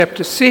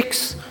Chapter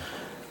 6,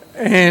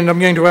 and I'm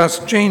going to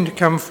ask Jean to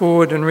come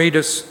forward and read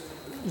us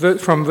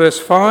from verse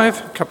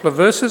 5, a couple of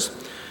verses,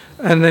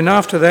 and then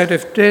after that,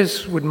 if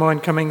Des would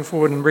mind coming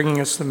forward and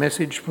bringing us the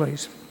message,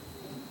 please.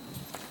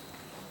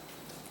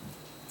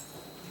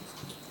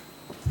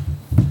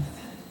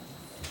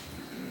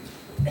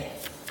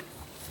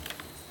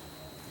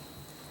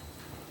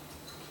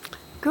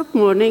 Good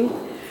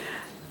morning.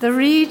 The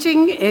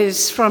reading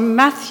is from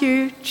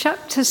Matthew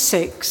chapter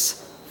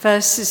 6,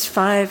 verses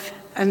 5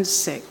 and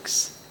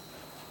 6.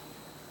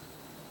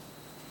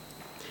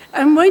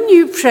 And when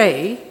you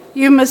pray,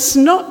 you must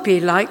not be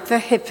like the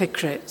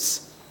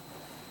hypocrites,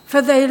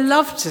 for they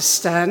love to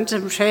stand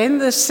and pray in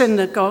the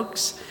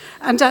synagogues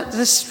and at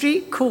the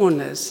street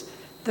corners,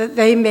 that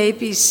they may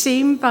be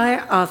seen by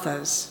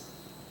others.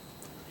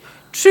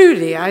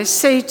 Truly, I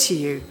say to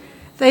you,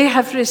 they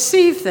have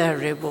received their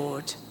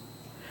reward.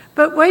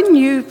 But when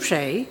you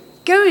pray,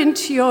 go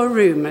into your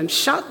room and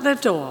shut the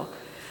door,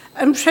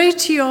 and pray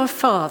to your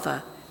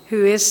Father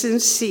who is in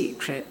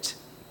secret.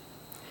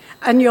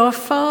 And your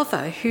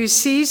Father who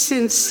sees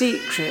in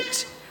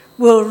secret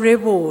will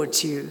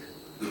reward you.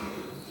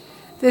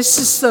 This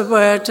is the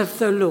word of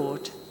the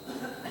Lord.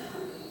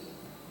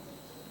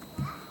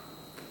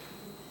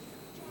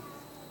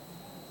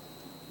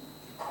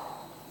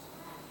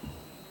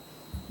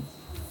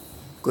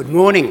 Good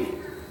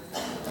morning.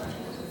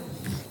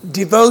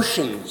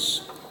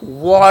 Devotions,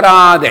 what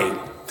are they?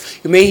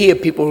 You may hear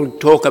people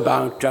talk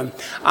about,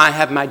 I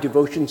have my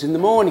devotions in the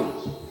morning.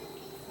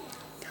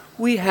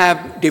 We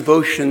have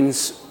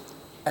devotions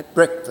at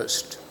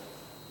breakfast.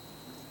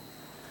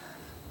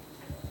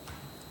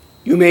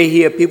 You may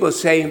hear people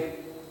say,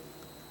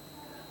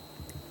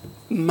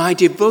 my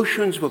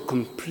devotions were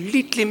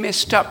completely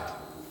messed up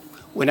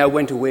when I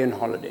went away on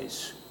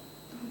holidays.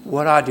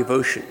 What are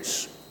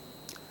devotions?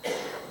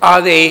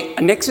 Are they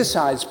an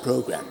exercise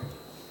program?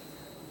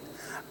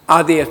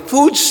 Are they a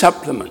food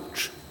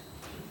supplement?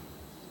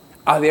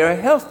 Are they a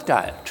health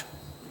diet?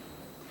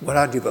 What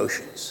are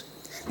devotions?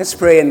 Let's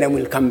pray and then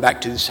we'll come back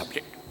to the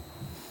subject.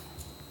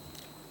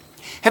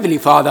 Heavenly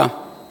Father,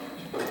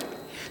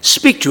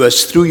 speak to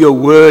us through your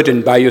word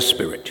and by your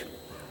Spirit,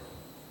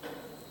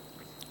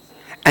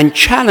 and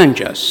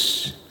challenge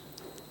us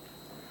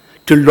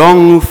to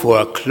long for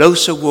a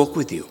closer walk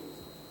with you.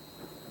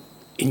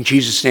 In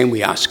Jesus' name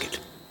we ask it.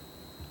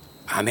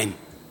 Amen.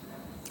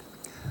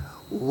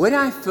 When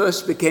I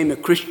first became a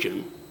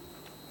Christian,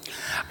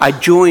 I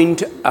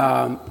joined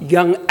a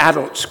young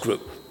adults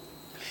group.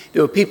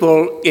 There were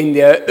people in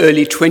their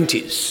early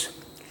 20s,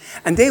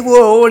 and they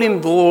were all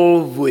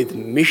involved with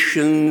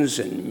missions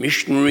and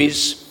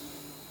missionaries.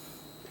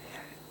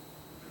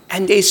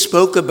 And they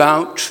spoke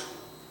about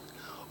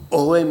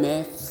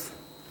OMF,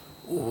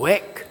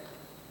 WEC,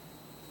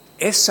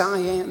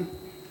 SIM,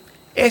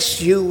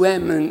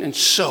 SUM, and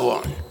so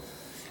on.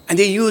 And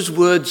they used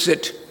words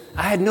that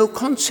I had no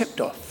concept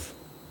of.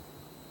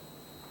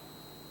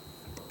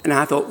 And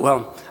I thought,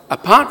 well,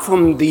 apart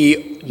from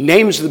the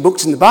names of the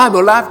books in the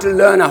Bible, I have to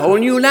learn a whole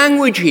new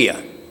language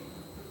here.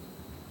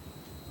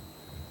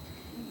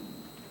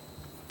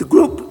 The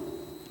group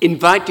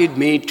invited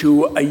me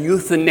to a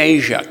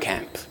euthanasia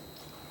camp.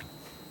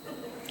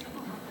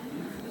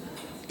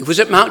 It was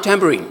at Mount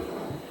Tamborine.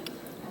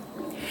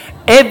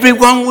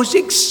 Everyone was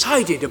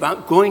excited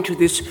about going to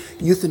this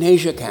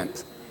euthanasia camp.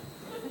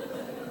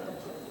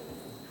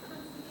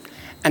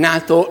 And I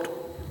thought,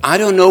 I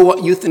don't know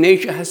what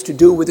euthanasia has to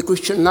do with the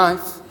Christian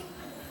life,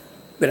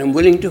 but I'm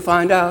willing to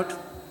find out.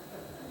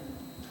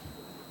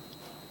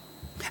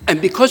 And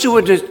because there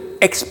was an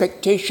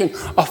expectation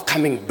of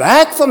coming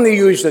back from the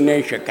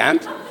euthanasia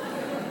camp,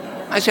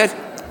 I said,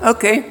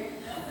 okay,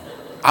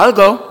 I'll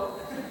go.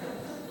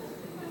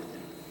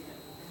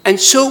 And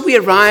so we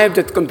arrived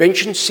at the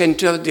convention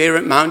center there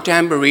at Mount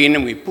Tamborine,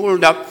 and we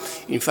pulled up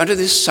in front of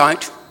this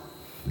site,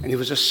 and there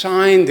was a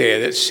sign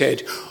there that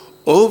said,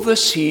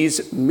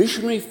 Overseas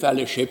Missionary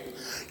Fellowship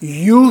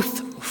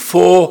Youth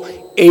for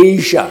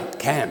Asia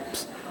Camp.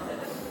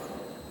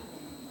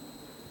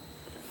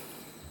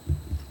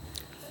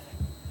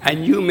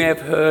 And you may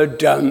have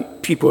heard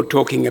people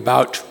talking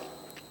about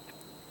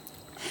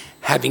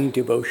having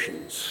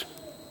devotions.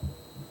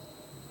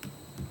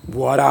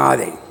 What are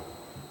they?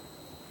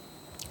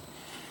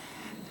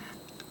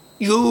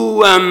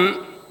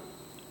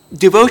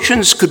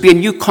 Devotions could be a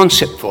new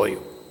concept for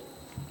you.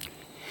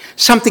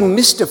 Something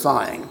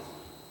mystifying.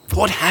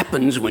 What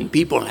happens when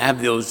people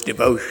have those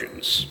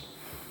devotions?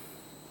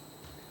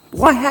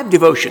 Why have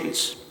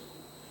devotions?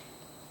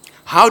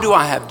 How do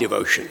I have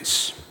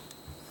devotions?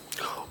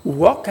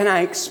 What can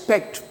I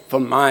expect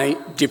from my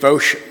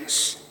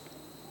devotions?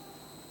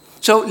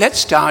 So let's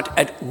start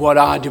at what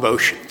are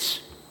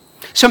devotions.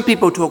 Some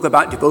people talk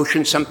about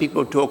devotion, some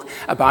people talk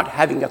about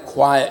having a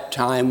quiet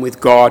time with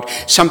God,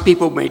 some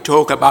people may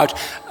talk about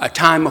a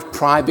time of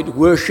private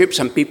worship,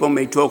 some people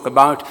may talk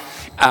about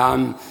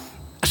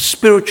a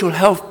spiritual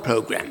health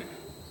program.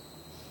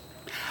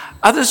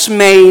 Others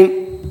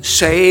may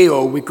say,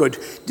 or we could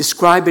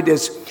describe it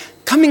as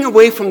coming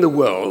away from the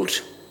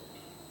world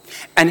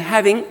and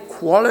having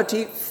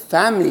quality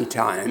family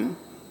time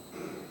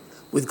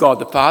with God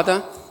the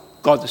Father,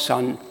 God the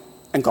Son,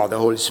 and God the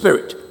Holy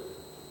Spirit.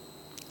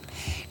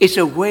 It's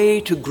a way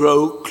to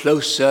grow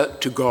closer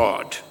to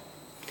God.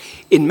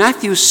 In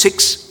Matthew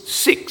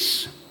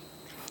 6:6,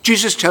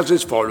 Jesus tells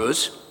his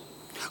followers,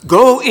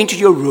 "Go into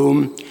your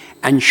room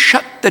and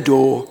shut the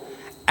door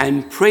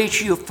and pray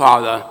to your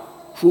Father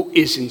who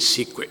is in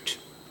secret.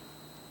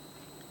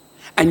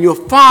 And your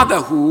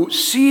Father who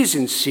sees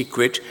in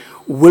secret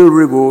will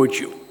reward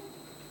you."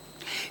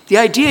 The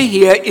idea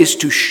here is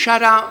to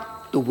shut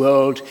out the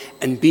world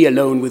and be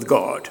alone with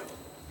God.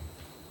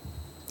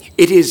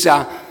 It is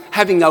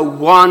having a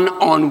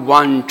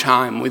one-on-one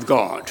time with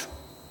God.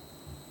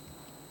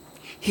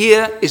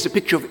 Here is a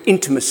picture of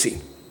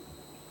intimacy,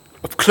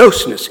 of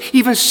closeness,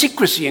 even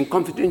secrecy and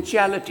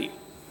confidentiality.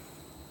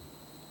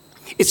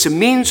 It's a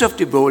means of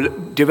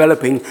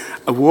developing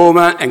a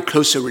warmer and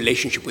closer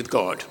relationship with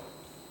God,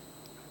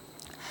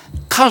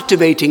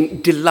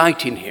 cultivating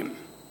delight in him.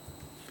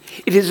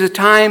 It is a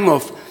time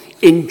of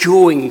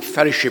enjoying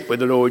fellowship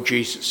with the Lord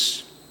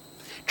Jesus,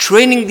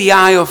 training the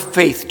eye of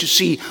faith to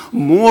see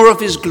more of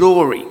his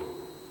glory,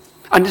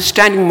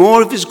 understanding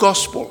more of his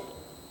gospel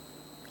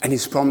and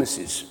his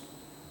promises.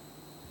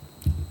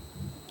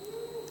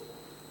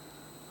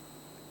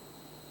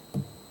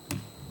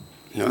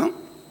 No?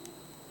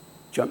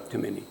 Jump too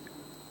many.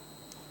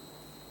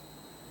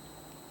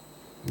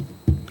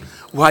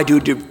 Why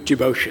do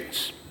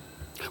devotions?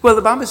 Well,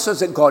 the Bible says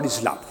that God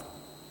is love.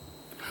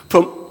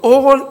 From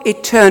all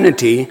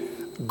eternity,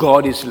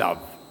 God is love.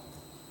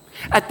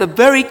 At the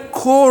very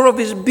core of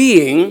his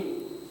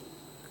being,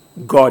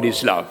 God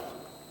is love.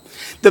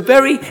 The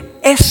very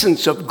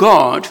essence of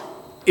God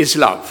is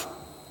love.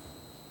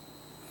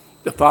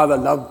 The Father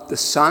loved the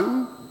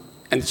Son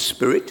and the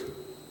Spirit.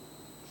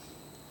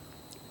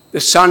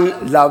 The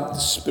Son loved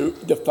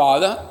the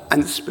Father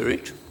and the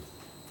Spirit.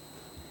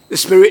 The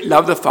Spirit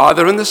loved the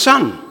Father and the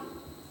Son.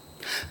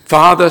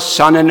 Father,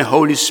 Son, and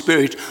Holy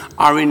Spirit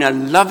are in a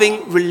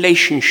loving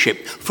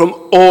relationship from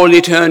all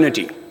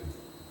eternity.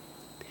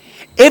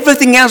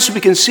 Everything else we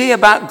can say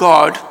about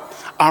God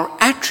are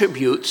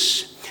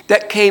attributes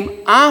that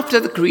came after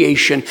the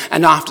creation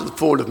and after the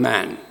fall of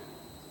man.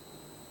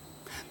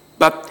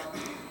 But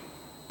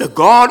the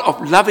God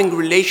of loving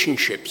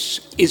relationships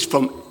is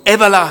from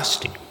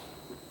everlasting.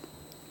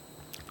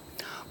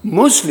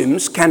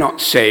 Muslims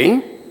cannot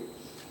say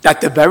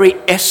that the very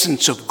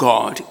essence of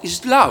God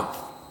is love.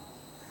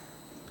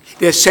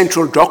 Their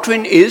central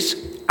doctrine is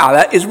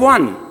Allah is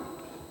one.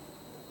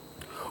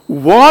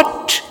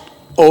 What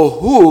or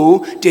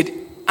who did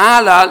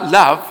Allah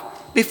love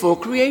before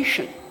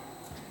creation?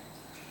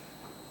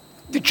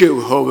 The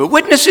Jehovah's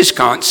Witnesses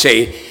can't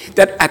say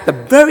that at the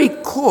very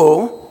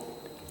core,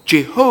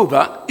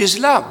 Jehovah is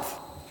love.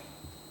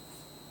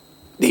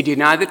 They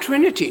deny the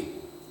Trinity.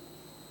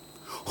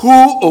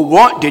 Who or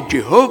what did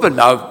Jehovah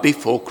love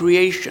before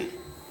creation?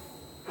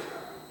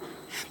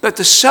 But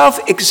the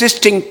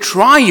self-existing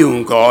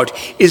triune God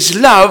is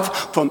love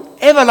from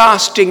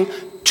everlasting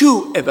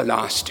to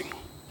everlasting.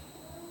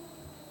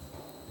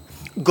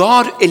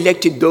 God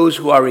elected those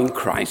who are in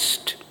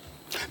Christ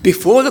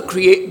before the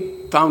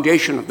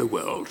foundation of the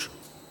world,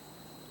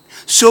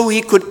 so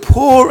he could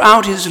pour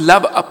out his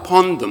love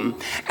upon them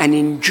and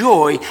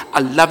enjoy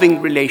a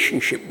loving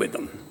relationship with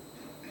them.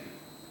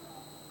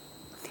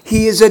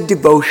 He is a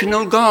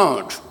devotional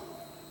God.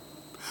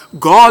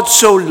 God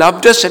so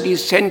loved us that he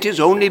sent his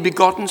only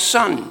begotten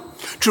Son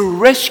to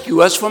rescue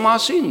us from our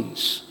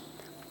sins.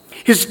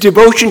 His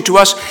devotion to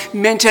us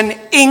meant an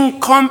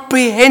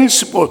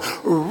incomprehensible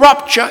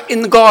rupture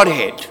in the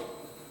Godhead.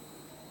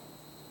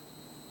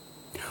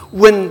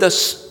 When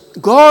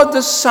God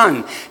the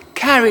Son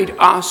carried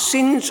our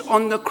sins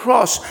on the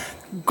cross,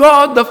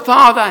 God the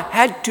Father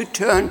had to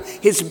turn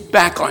his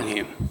back on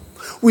him.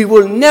 We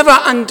will never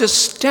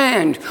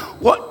understand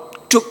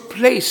what took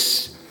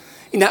place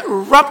in that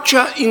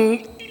rupture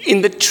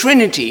in the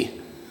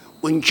Trinity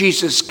when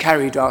Jesus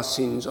carried our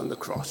sins on the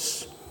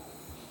cross.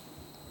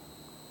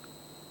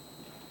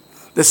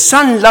 The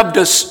Son loved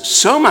us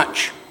so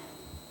much,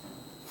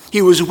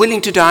 he was willing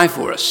to die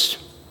for us.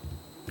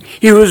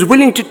 He was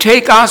willing to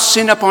take our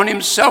sin upon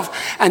himself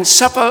and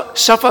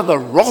suffer the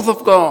wrath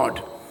of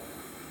God.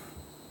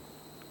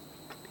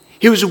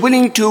 He was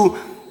willing to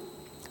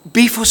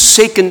be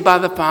forsaken by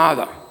the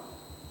Father,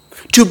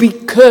 to be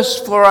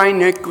cursed for our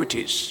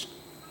iniquities.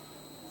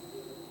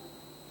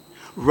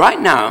 Right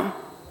now,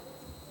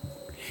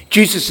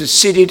 Jesus is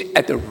seated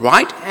at the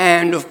right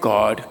hand of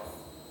God,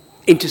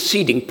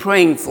 interceding,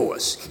 praying for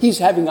us. He's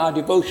having our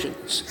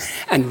devotions,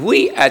 and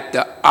we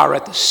are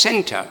at the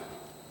center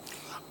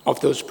of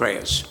those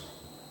prayers.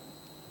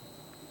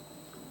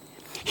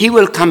 He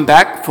will come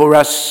back for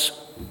us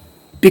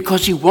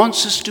because he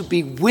wants us to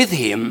be with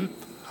him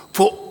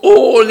for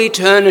all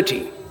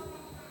eternity.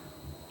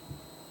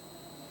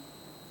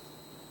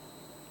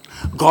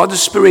 God the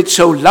Spirit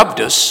so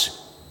loved us,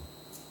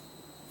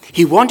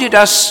 he wanted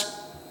us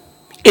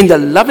in the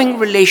loving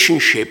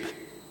relationship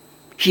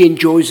he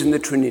enjoys in the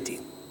Trinity.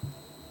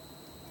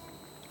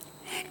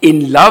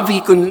 In love,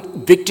 he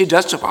convicted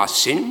us of our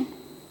sin.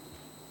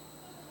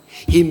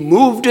 He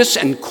moved us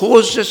and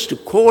caused us to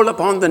call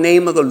upon the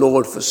name of the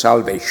Lord for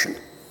salvation.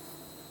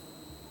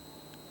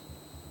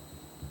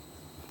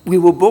 We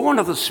were born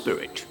of the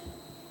Spirit.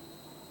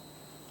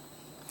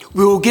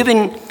 We were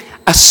given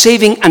a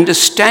saving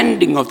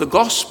understanding of the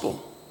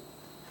gospel.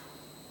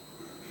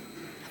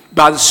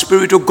 By the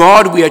Spirit of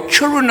God, we are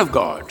children of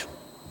God.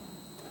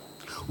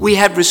 We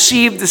have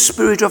received the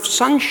spirit of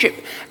sonship,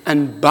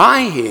 and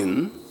by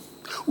him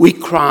we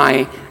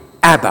cry,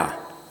 Abba,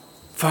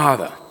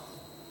 Father.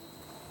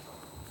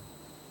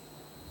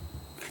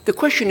 The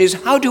question is,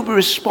 how do we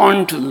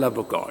respond to the love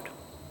of God?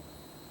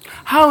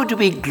 How do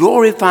we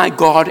glorify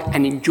God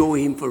and enjoy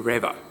him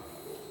forever?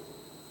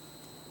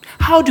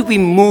 How do we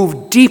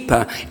move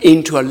deeper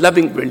into a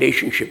loving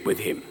relationship with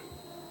him?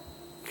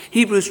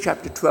 Hebrews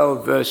chapter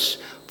 12, verse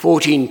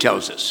 14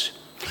 tells us,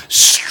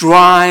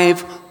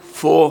 strive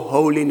for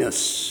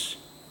holiness.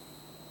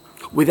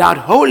 Without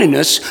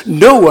holiness,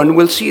 no one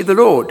will see the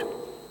Lord.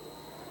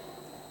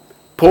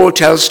 Paul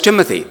tells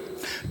Timothy,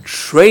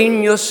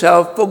 train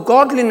yourself for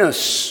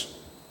godliness.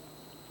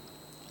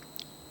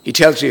 He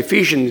tells the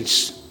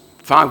Ephesians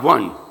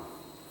 5:1,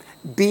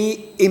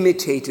 be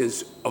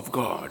imitators of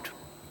God.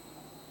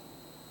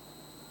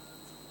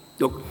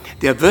 Look,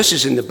 there are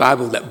verses in the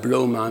Bible that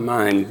blow my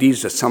mind.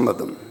 These are some of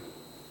them.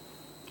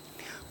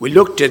 We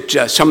looked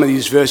at some of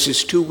these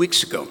verses 2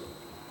 weeks ago.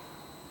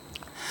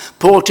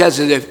 Paul tells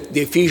the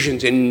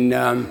Ephesians in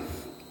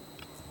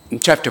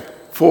chapter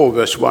 4,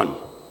 verse 1,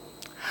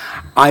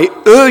 I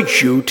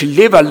urge you to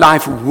live a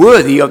life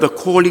worthy of the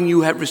calling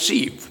you have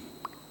received.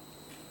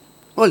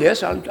 Well,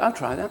 yes, I'll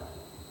try that.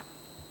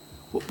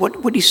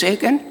 What would he say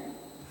again?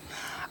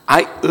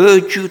 I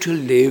urge you to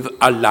live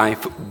a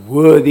life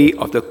worthy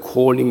of the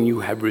calling you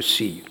have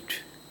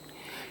received.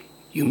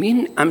 You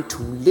mean I'm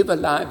to live a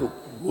life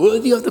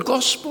worthy of the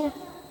gospel?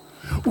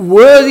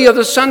 Worthy of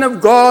the Son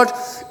of God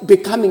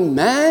becoming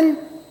man?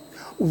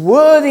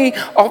 Worthy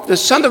of the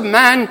Son of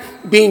Man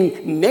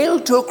being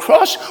nailed to a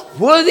cross?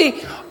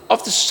 Worthy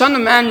of the Son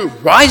of Man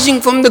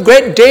rising from the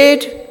great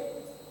dead?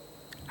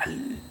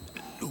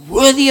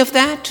 Worthy of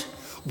that?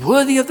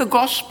 Worthy of the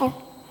gospel?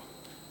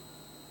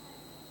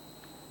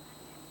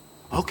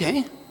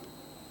 Okay.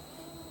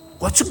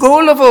 What's the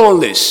goal of all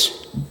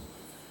this?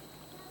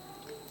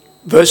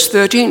 Verse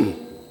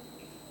 13.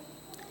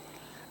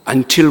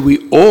 Until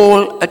we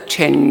all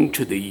attain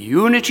to the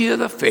unity of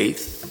the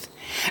faith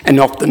and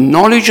of the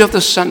knowledge of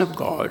the Son of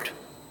God,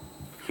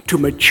 to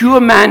mature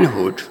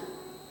manhood,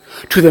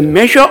 to the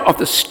measure of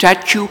the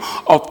stature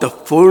of the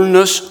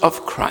fullness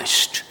of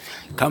Christ.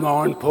 Come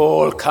on,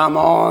 Paul, come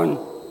on.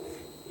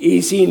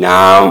 Easy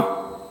now.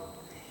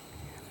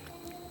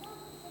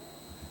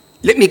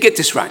 Let me get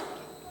this right.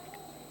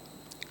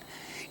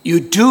 You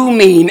do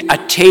mean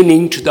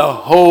attaining to the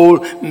whole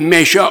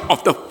measure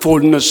of the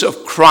fullness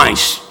of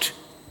Christ.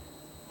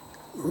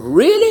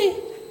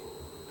 Really?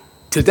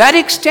 To that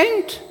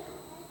extent?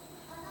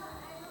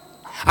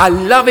 I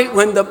love it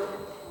when the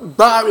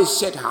bar is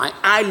set high.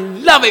 I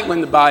love it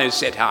when the bar is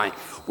set high,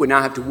 when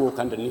I have to walk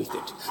underneath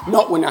it,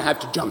 not when I have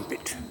to jump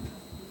it.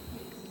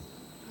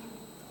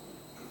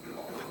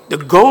 The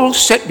goal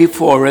set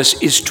before us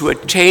is to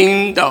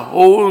attain the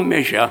whole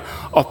measure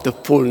of the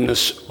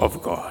fullness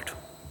of God.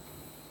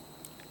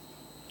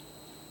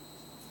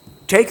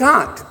 Take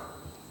heart.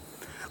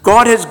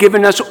 God has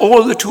given us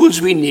all the tools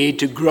we need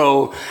to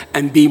grow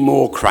and be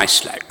more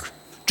Christ-like,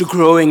 to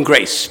grow in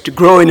grace, to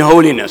grow in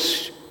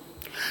holiness,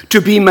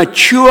 to be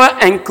mature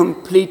and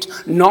complete,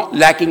 not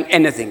lacking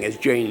anything, as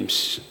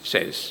James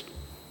says.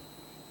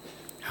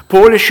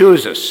 Paul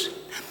assures us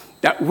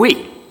that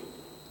we,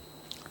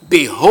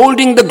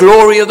 beholding the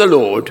glory of the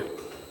Lord,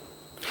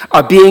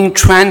 are being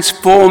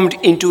transformed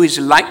into his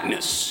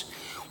likeness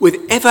with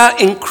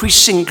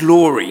ever-increasing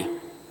glory,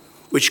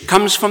 which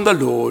comes from the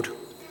Lord,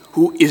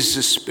 who is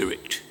the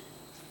Spirit.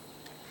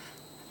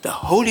 The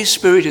Holy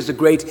Spirit is a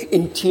great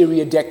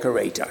interior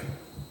decorator,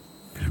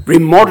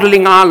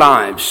 remodeling our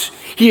lives.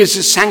 He is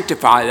the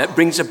sanctifier that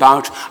brings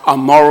about our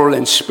moral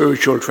and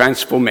spiritual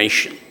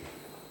transformation.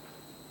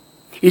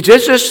 He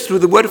does this through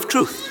the word of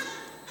truth,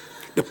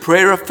 the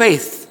prayer of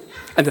faith,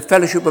 and the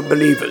fellowship of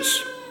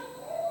believers.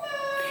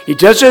 He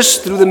does this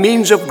through the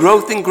means of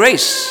growth in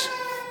grace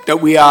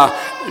that we are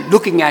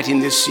looking at in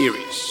this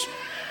series.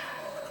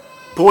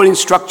 Paul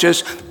instructs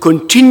us,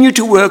 continue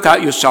to work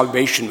out your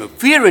salvation with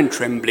fear and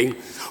trembling,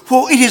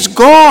 for it is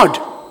God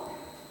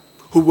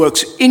who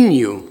works in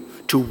you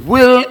to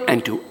will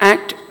and to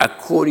act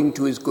according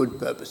to his good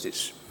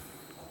purposes.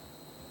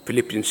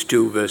 Philippians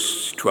 2,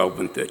 verse 12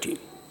 and 13.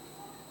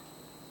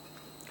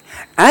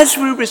 As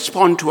we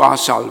respond to our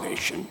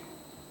salvation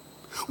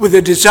with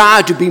a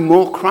desire to be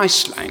more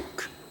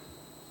Christ-like,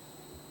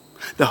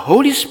 the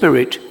Holy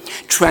Spirit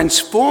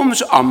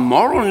transforms our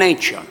moral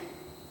nature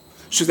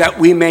so that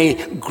we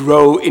may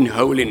grow in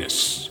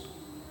holiness.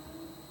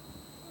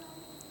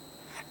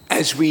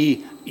 As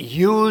we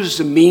use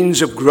the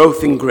means of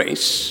growth in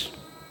grace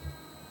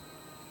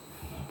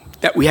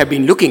that we have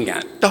been looking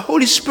at, the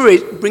Holy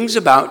Spirit brings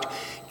about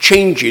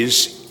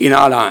changes in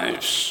our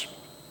lives.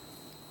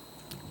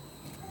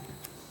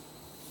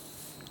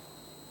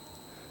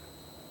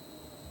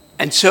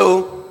 And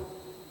so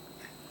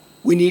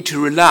we need to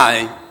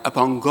rely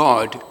upon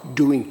God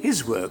doing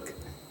his work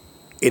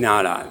in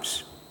our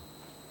lives.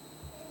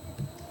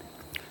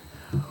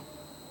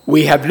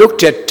 We have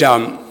looked at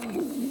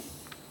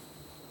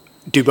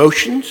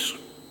devotions.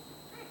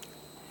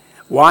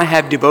 Why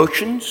have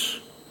devotions?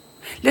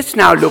 Let's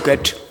now look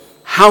at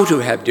how to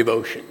have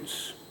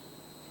devotions.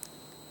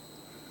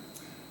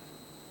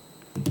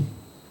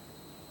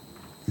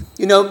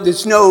 You know,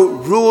 there's no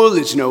rule,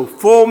 there's no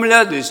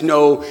formula, there's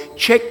no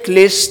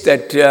checklist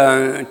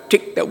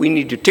that we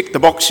need to tick the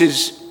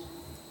boxes.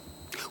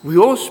 We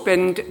all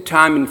spend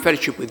time in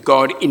fellowship with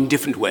God in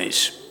different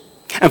ways.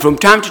 And from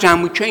time to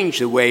time, we change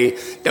the way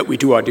that we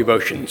do our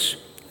devotions.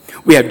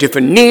 We have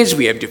different needs,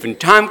 we have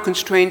different time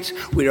constraints,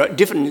 we're at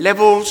different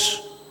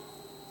levels.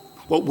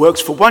 What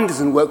works for one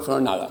doesn't work for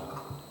another.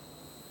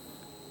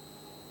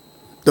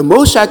 The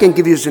most I can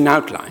give you is an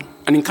outline,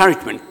 an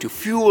encouragement to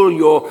fuel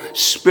your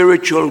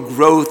spiritual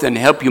growth and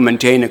help you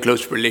maintain a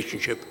close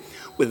relationship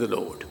with the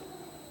Lord.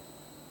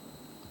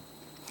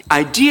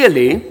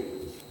 Ideally,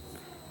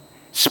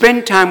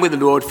 spend time with the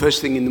Lord first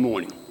thing in the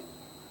morning,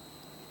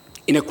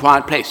 in a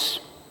quiet place,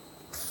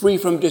 free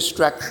from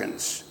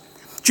distractions.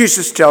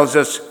 Jesus tells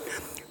us,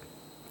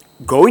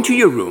 go into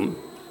your room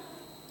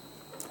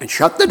and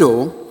shut the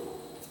door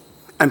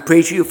and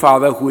pray to your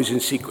Father who is in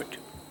secret.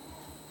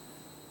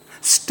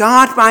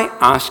 Start by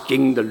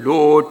asking the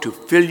Lord to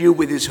fill you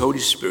with his Holy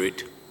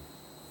Spirit,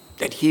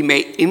 that he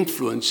may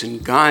influence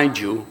and guide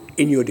you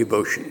in your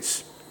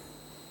devotions.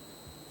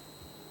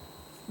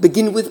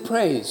 Begin with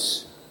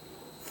praise.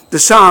 The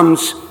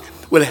Psalms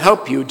will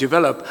help you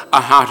develop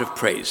a heart of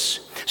praise.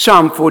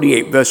 Psalm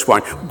 48, verse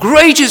 1.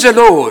 Great is the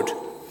Lord,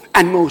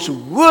 and most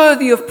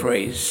worthy of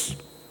praise.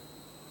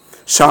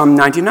 Psalm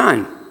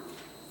 99,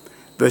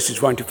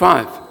 verses 1 to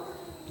 5.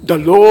 The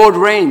Lord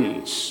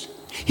reigns.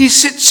 He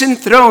sits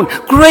enthroned.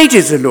 Great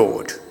is the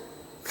Lord.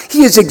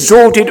 He is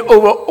exalted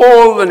over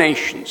all the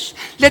nations.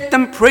 Let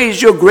them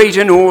praise your great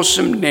and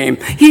awesome name.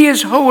 He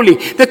is holy.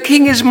 The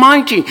King is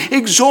mighty.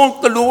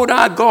 Exalt the Lord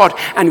our God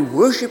and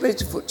worship at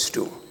his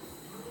footstool.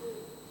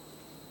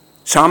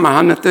 Psalm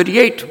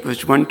 138,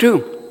 verse 1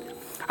 2.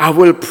 I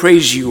will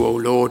praise you, O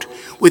Lord,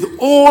 with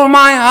all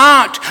my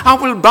heart. I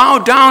will bow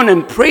down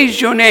and praise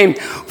your name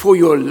for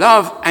your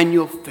love and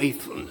your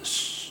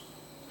faithfulness.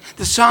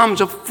 The Psalms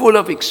are full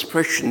of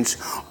expressions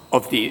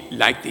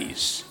like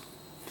these.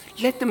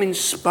 Let them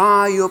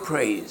inspire your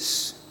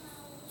praise.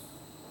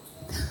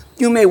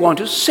 You may want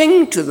to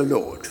sing to the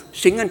Lord.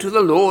 Sing unto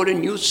the Lord a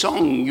new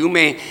song. You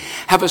may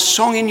have a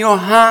song in your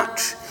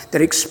heart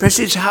that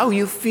expresses how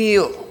you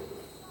feel.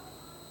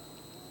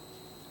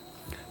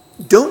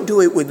 Don't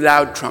do it with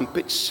loud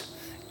trumpets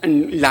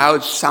and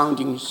loud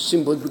sounding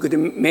cymbals because it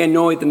may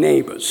annoy the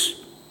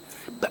neighbors.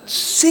 But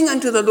sing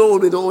unto the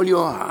Lord with all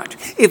your heart.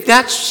 If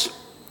that's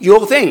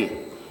your thing,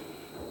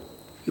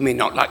 you may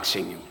not like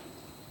singing.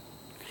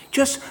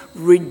 Just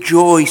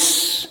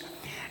rejoice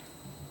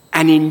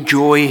and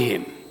enjoy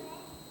him.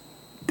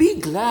 Be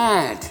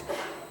glad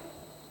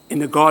in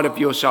the God of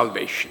your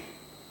salvation.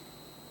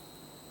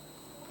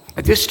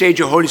 At this stage,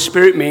 your Holy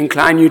Spirit may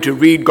incline you to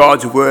read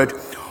God's word,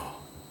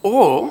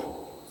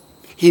 or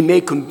he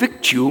may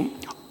convict you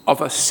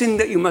of a sin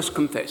that you must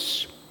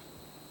confess.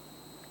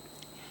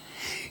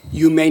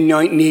 You may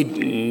need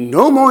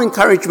no more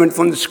encouragement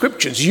from the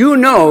scriptures. You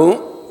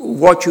know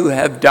what you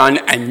have done,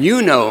 and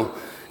you know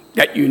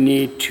that you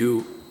need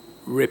to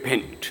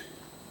repent.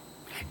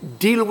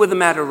 Deal with the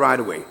matter right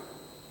away.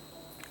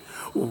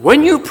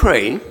 When you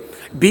pray,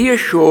 be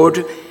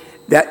assured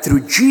that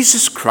through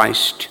Jesus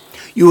Christ,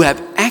 you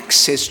have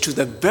access to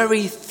the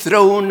very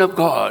throne of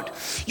God.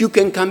 You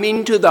can come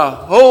into the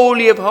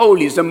Holy of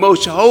Holies, the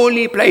most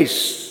holy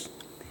place,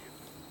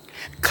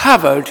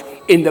 covered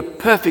in the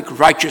perfect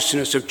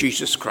righteousness of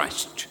Jesus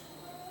Christ.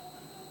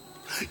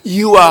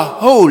 You are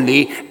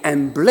holy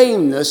and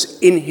blameless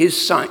in his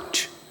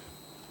sight.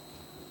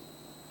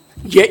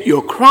 Yet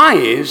your cry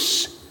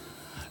is,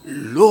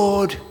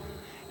 Lord,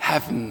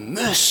 have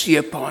mercy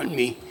upon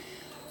me,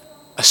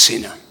 a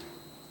sinner.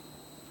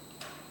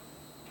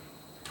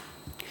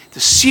 The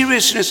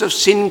seriousness of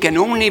sin can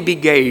only be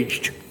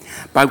gauged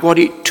by what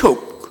it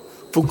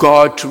took for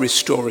God to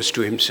restore us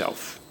to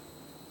himself.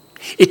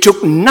 It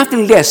took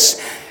nothing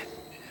less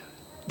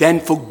than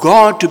for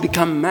God to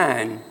become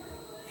man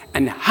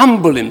and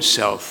humble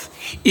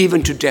himself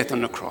even to death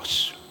on the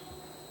cross.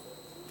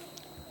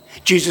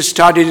 Jesus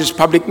started his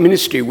public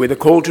ministry with a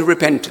call to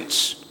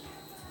repentance.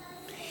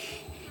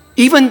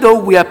 Even though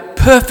we are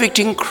perfect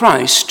in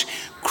Christ,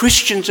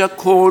 Christians are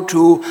called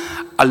to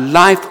a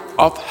life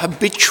of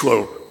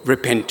habitual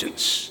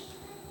repentance.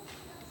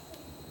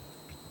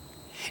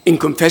 In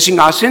confessing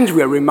our sins,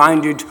 we are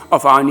reminded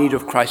of our need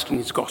of Christ and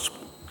his gospel.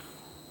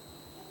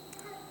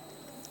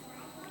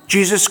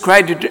 Jesus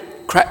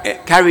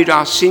carried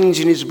our sins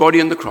in his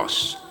body on the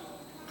cross.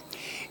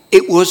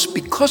 It was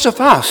because of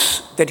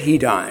us that he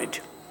died.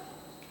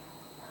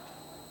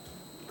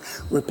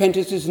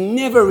 Repentance is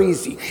never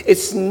easy.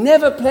 It's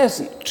never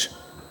pleasant.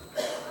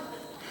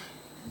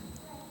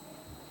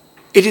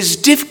 It is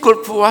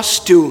difficult for us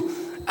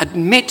to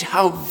admit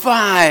how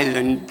vile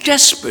and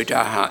desperate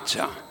our hearts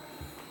are.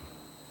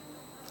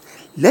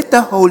 Let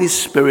the Holy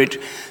Spirit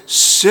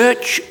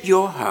search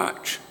your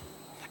heart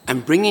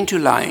and bring into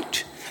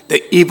light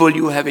the evil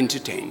you have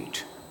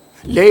entertained.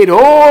 Lay it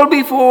all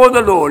before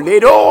the Lord. Lay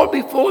it all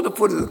before the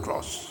foot of the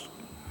cross.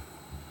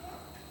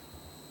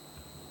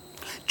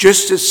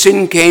 Just as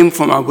sin came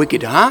from our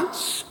wicked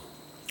hearts,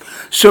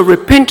 so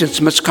repentance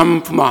must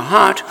come from a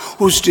heart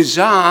whose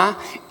desire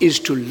is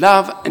to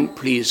love and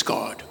please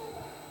God.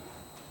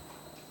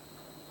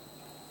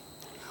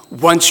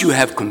 Once you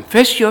have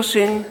confessed your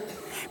sin,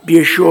 be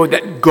assured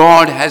that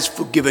God has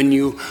forgiven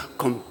you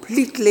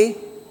completely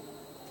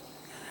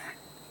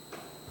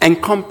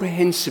and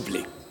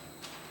comprehensively.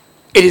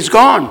 It is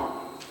gone.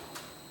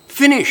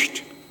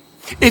 Finished.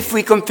 If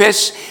we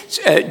confess,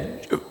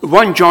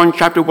 1 John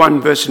chapter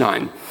 1 verse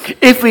 9,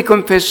 if we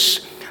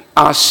confess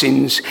our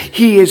sins,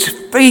 he is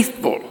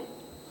faithful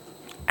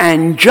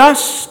and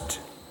just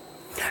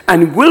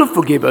and will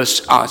forgive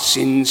us our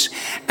sins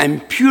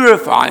and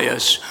purify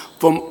us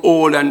from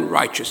all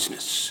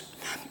unrighteousness.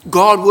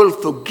 God will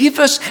forgive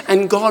us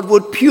and God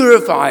would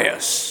purify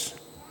us.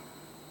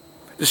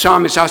 The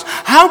psalmist asks,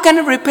 how can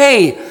I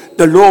repay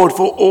the Lord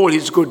for all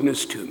his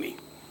goodness to me?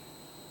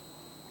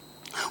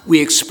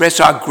 We express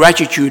our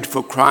gratitude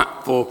for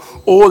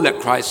all that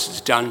Christ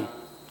has done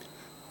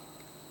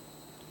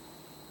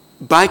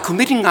by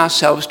committing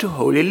ourselves to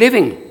holy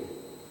living,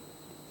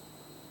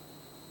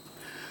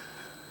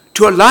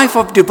 to a life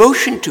of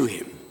devotion to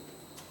him.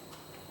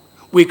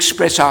 We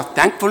express our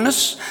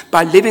thankfulness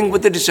by living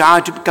with the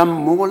desire to become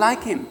more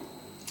like him,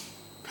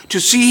 to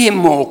see him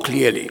more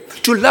clearly,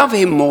 to love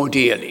him more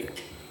dearly.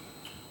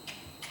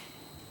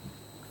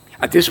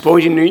 At this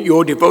point in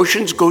your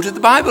devotions, go to the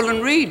Bible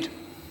and read.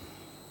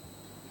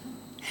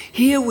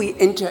 Here we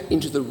enter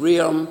into the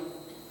realm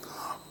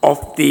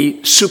of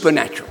the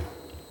supernatural.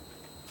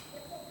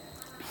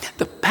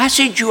 The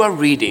passage you are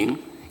reading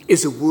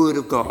is the Word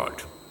of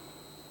God.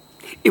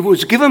 It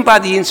was given by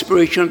the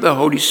inspiration of the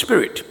Holy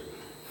Spirit.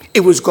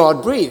 It was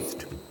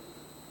God-breathed.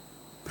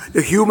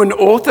 The human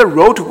author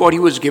wrote what he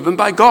was given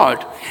by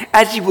God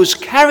as he was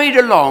carried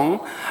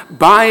along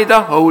by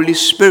the Holy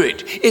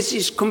Spirit. It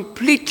is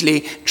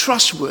completely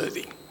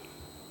trustworthy.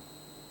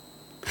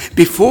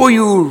 Before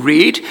you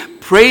read,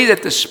 pray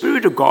that the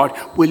Spirit of God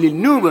will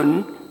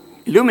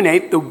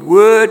illuminate the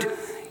word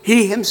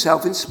he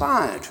himself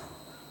inspired.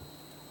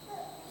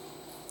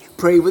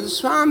 Pray with the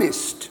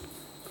psalmist.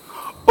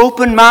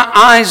 Open my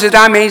eyes that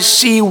I may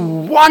see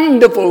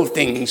wonderful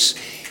things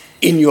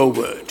in your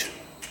word.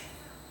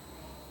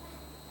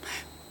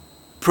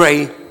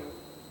 Pray,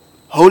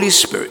 Holy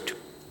Spirit,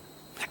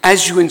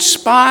 as you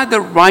inspire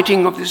the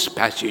writing of this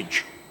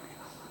passage,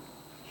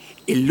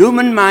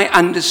 illumine my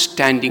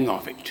understanding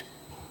of it.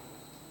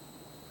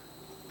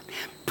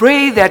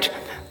 Pray that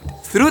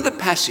through the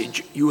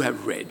passage you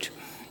have read,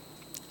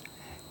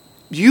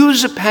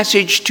 use the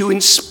passage to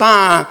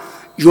inspire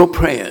your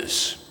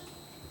prayers.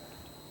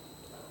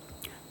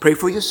 Pray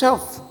for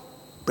yourself.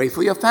 Pray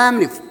for your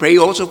family. Pray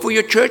also for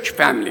your church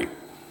family.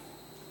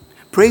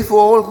 Pray for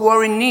all who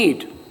are in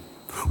need.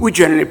 We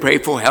generally pray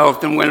for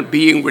health and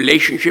well-being,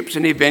 relationships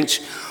and events,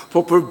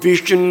 for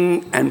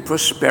provision and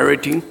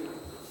prosperity.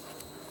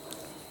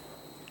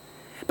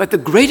 But the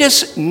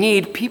greatest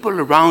need people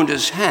around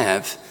us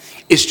have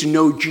is to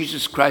know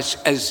Jesus Christ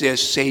as their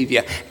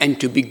Savior and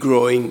to be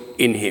growing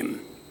in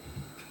him.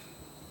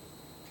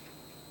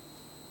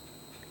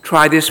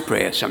 Try this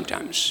prayer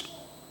sometimes.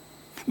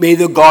 May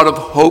the God of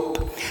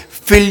hope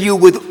fill you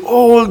with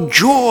all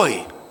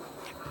joy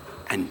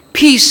and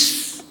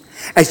peace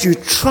as you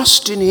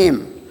trust in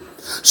him,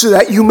 so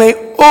that you may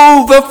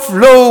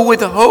overflow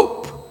with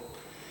hope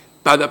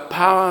by the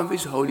power of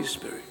his Holy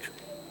Spirit.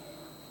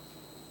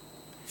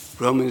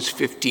 Romans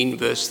 15,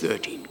 verse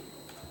 13.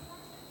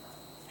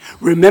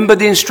 Remember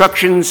the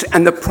instructions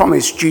and the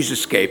promise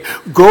Jesus gave.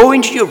 Go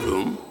into your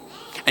room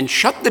and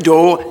shut the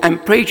door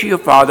and pray to your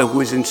Father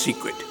who is in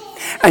secret.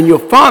 And your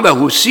Father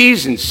who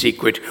sees in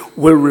secret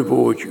will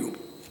reward you.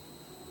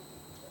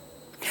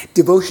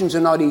 Devotions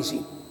are not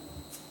easy.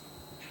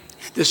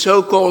 The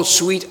so-called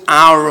sweet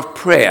hour of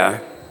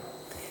prayer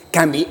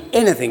can be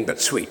anything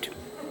but sweet.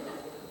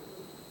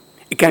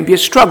 It can be a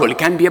struggle. It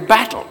can be a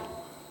battle.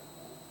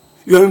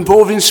 You're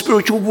involved in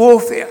spiritual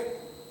warfare.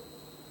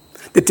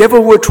 The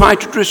devil will try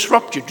to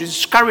disrupt you, to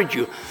discourage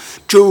you,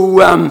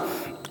 to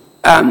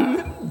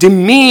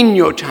demean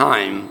your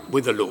time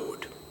with the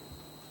Lord.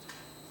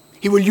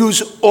 He will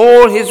use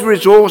all his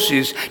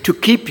resources to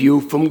keep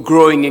you from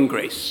growing in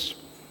grace.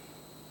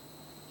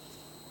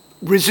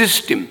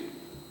 Resist him.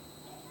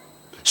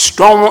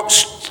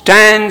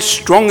 Stand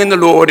strong in the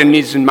Lord and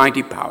his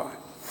mighty power.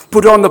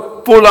 Put on the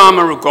full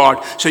armor of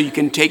God so you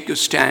can take your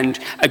stand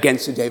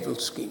against the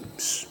devil's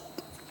schemes.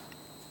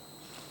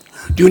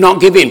 Do not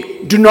give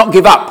in. Do not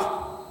give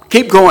up.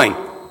 Keep going.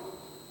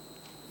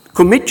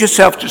 Commit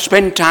yourself to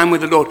spend time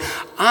with the Lord.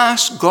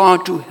 Ask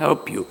God to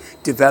help you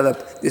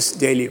develop this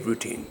daily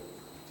routine.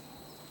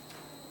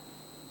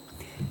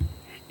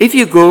 If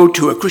you go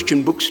to a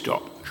Christian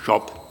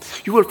bookshop,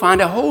 you will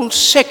find a whole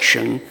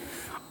section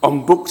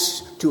on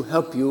books to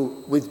help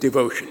you with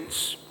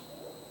devotions.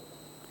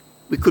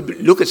 We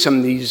could look at some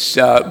of these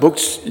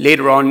books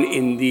later on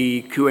in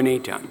the Q&A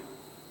time.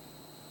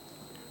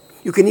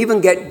 You can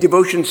even get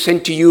devotions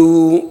sent to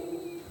you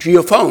to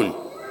your phone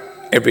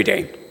every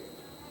day.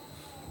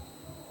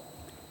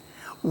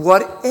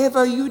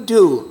 Whatever you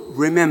do,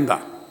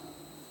 remember,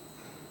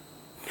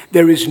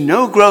 there is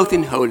no growth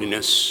in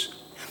holiness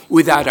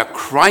without a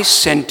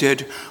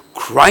Christ-centered,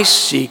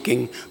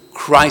 Christ-seeking,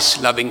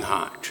 Christ-loving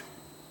heart.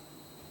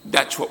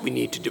 That's what we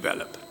need to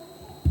develop.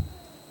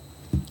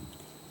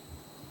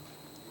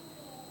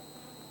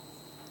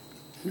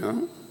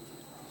 No?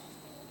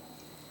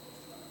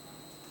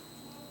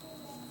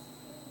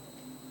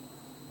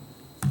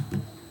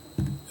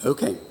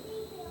 Okay.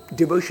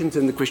 Devotions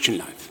in the Christian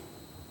life.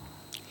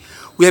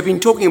 We have been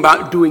talking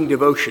about doing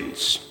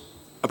devotions,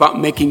 about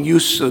making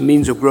use of the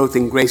means of growth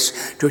in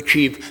grace to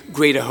achieve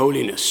greater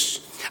holiness,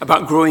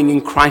 about growing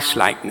in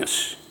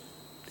Christ-likeness.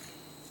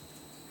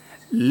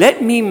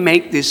 Let me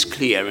make this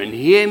clear and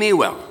hear me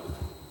well.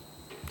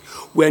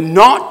 We're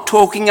not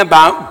talking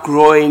about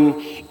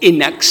growing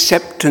in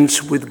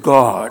acceptance with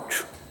God.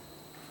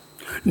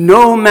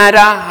 No matter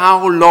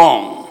how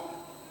long,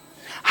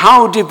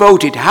 how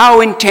devoted, how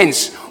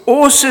intense,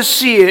 or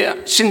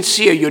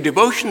sincere your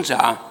devotions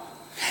are,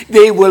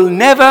 they will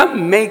never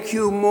make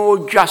you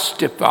more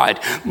justified,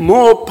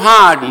 more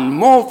pardoned,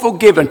 more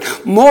forgiven,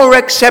 more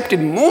accepted,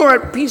 more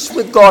at peace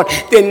with God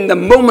than the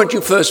moment you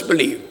first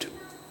believed.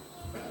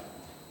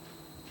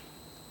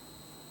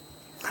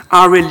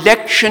 Our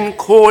election,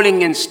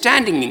 calling, and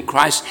standing in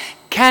Christ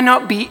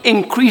cannot be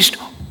increased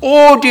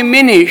or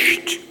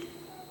diminished,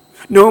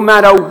 no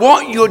matter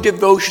what your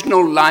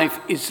devotional life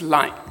is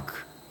like.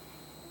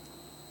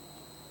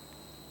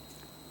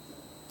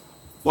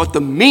 What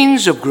the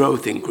means of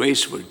growth in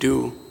grace will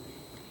do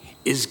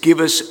is give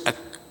us a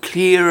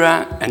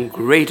clearer and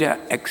greater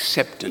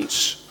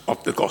acceptance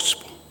of the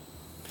gospel,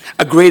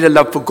 a greater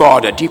love for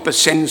God, a deeper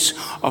sense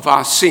of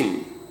our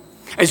sin.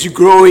 As you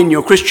grow in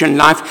your Christian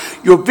life,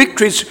 your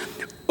victories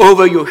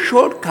over your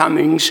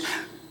shortcomings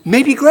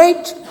may be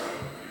great,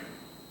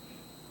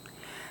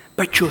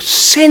 but your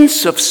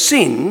sense of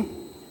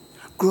sin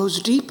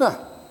grows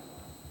deeper.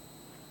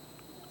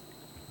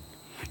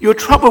 Your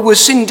trouble with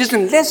sin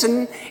doesn't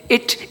lessen,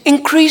 it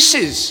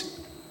increases.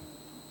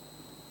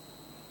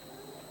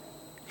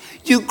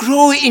 You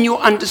grow in your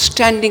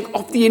understanding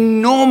of the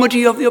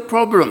enormity of your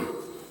problem.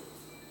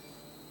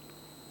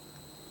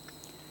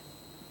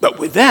 But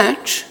with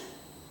that,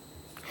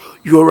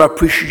 your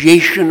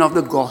appreciation of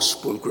the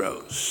gospel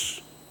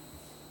grows.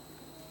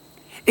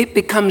 It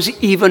becomes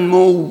even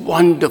more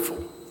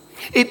wonderful.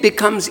 It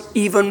becomes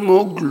even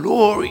more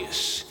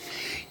glorious.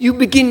 You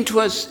begin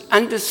to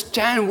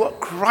understand what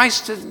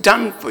Christ has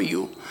done for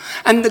you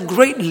and the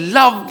great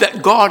love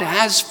that God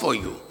has for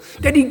you,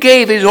 that he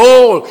gave his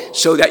all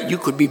so that you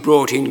could be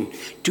brought in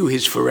to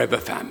his forever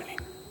family.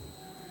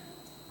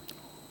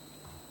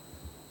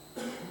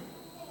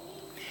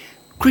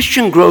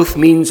 Christian growth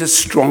means a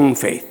strong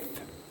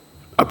faith,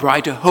 a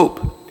brighter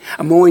hope,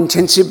 a more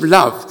intensive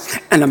love,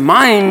 and a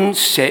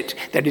mindset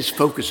that is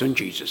focused on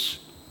Jesus.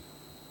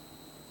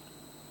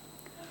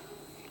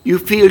 You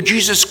feel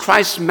Jesus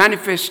Christ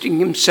manifesting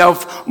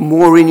himself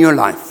more in your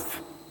life.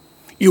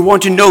 You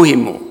want to know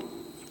him more,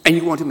 and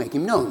you want to make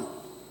him known.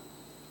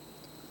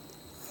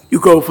 You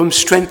go from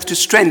strength to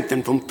strength,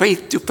 and from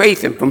faith to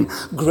faith, and from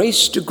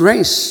grace to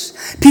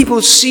grace.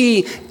 People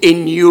see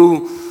in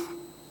you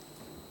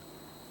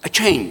a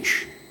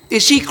change. They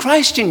see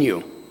Christ in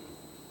you.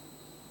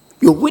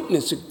 Your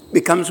witness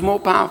becomes more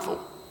powerful.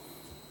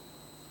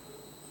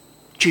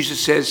 Jesus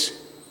says,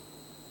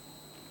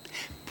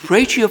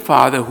 pray to your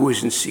Father who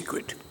is in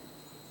secret,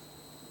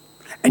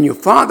 and your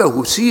Father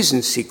who sees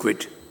in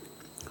secret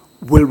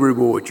will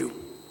reward you.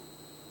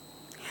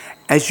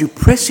 As you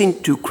press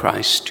into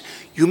Christ,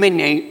 you may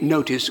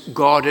notice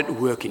God at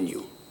work in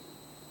you.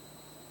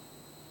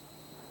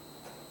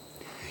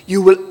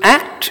 You will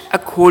act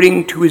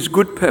according to his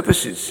good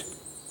purposes.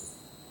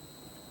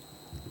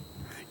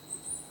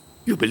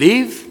 You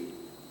believe,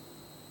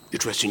 you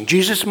trust in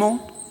Jesus more,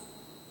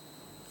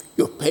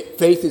 your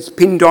faith is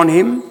pinned on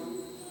him,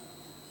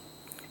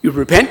 you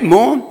repent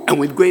more and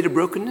with greater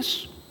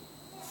brokenness.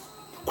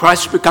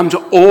 Christ becomes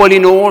all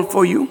in all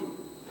for you.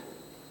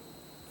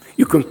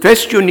 You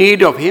confess your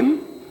need of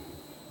him.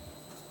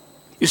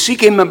 You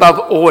seek him above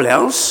all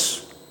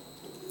else.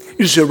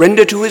 You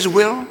surrender to his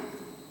will.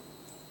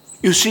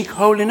 You seek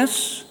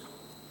holiness.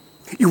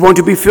 You want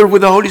to be filled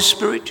with the Holy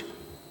Spirit.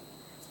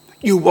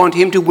 You want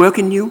him to work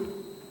in you.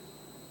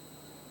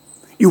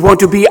 You want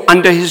to be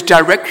under his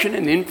direction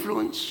and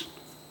influence.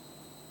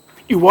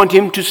 You want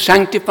him to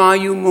sanctify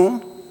you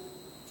more.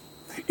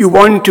 You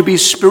want to be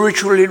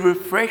spiritually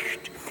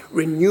refreshed,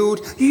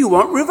 renewed. You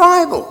want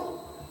revival.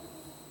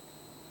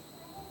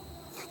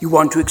 You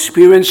want to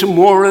experience a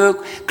moral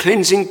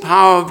cleansing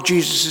power of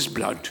Jesus'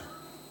 blood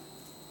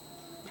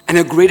and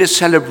a greater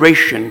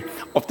celebration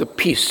of the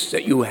peace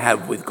that you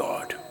have with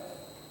God.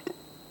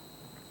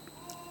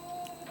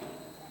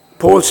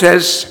 Paul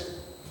says,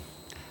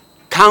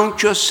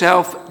 count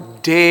yourself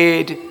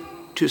dead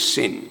to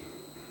sin,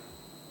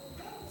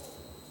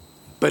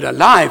 but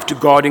alive to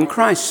God in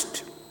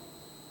Christ.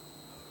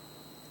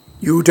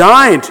 You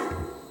died,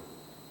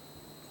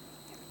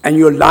 and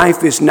your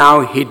life is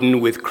now hidden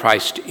with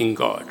Christ in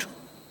God.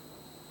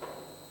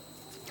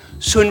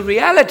 So in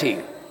reality,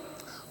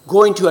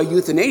 going to a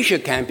euthanasia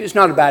camp is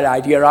not a bad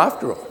idea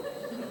after all.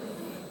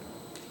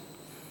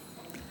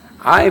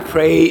 I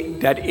pray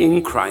that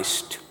in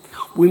Christ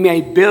we may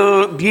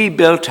be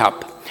built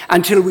up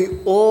until we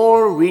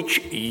all reach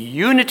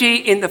unity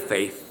in the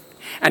faith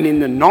and in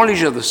the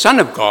knowledge of the Son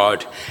of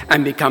God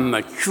and become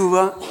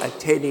mature,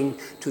 attaining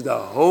to the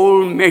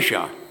whole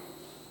measure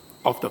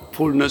of the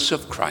fullness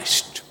of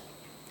Christ.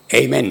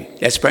 Amen.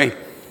 Let's pray.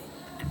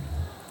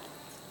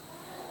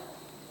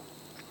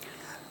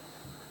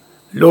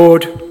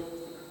 Lord,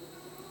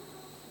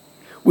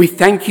 we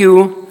thank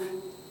you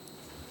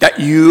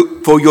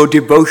for your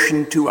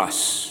devotion to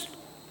us.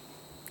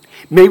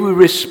 May we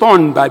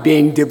respond by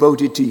being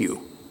devoted to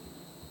you.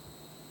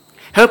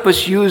 Help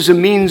us use the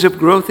means of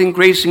growth in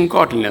grace and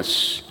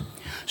godliness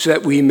so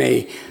that we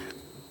may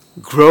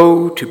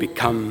grow to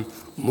become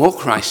more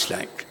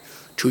Christ-like,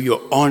 to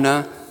your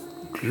honor,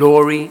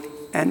 glory,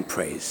 and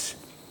praise.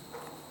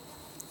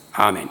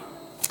 Amen.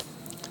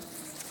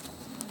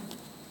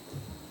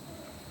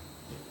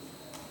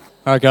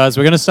 All right, guys,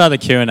 we're going to start the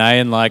Q&A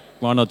in like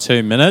 1 or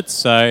 2 minutes.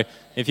 So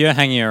if you're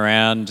hanging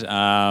around,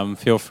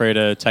 feel free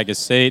to take a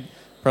seat.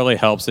 Probably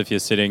helps if you're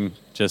sitting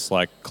just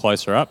like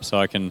closer up so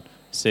I can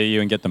see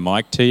you and get the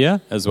mic to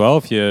you as well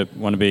if you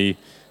want to be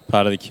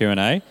part of the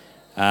Q&A.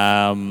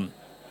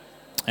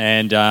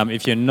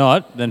 If you're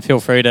not, then feel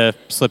free to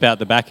slip out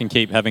the back and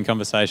keep having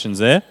conversations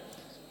there.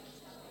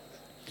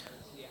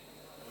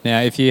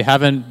 Now, if you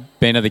haven't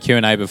been at the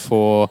Q&A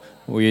before,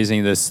 we're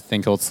using this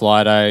thing called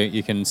Slido.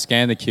 You can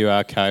scan the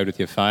QR code with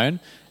your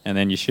phone, and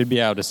then you should be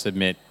able to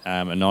submit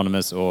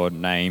anonymous or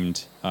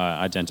named,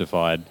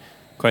 identified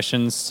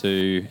questions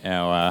to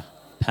our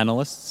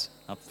panelists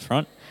up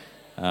front.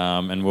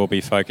 And we'll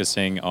be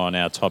focusing on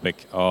our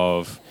topic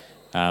of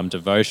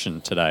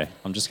devotion today.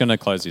 I'm just going to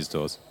close these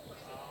doors.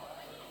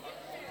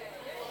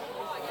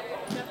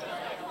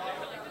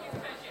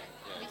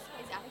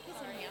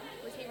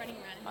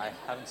 I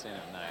haven't seen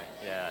him, no.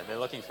 Yeah, they're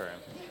looking for him.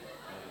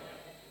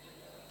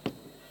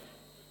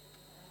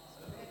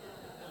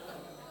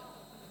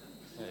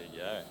 There you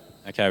go.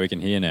 Okay, we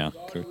can hear now.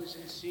 Cool.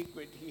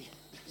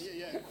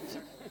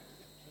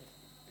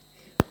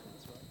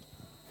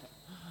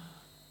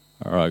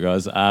 All right,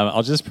 guys.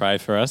 I'll just pray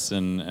for us,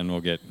 and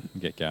we'll get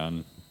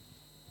going.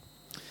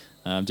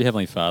 Dear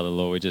Heavenly Father,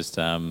 Lord, we just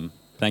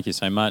thank you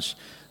so much,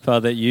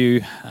 Father, that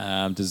you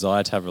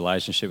desire to have a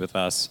relationship with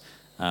us,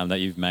 that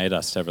you've made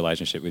us to have a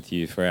relationship with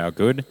you for our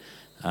good,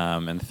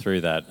 and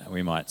through that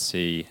we might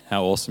see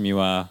how awesome you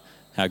are,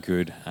 how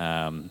good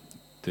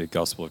the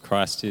gospel of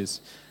Christ is,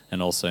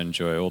 and also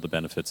enjoy all the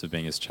benefits of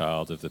being his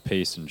child, of the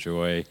peace and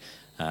joy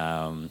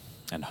and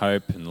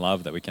hope and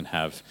love that we can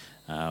have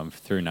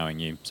through knowing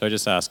you. So I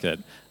just ask that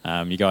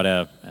you guide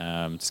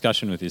our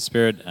discussion with your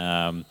Spirit,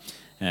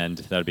 and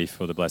that'll be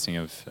for the blessing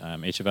of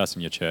each of us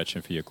and your church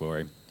and for your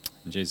glory.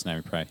 In Jesus' name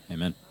we pray.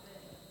 Amen.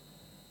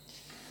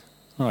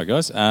 All right,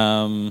 guys.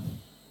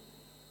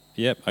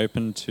 Yep,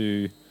 open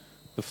to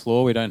the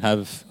floor. We don't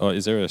have... Oh,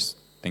 is there a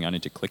thing I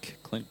need to click,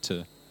 Clint,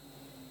 to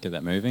get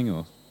that moving?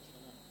 Or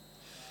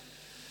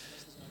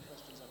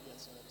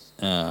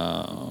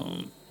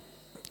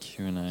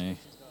Q&A.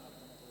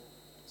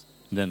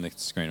 Then the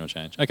screen will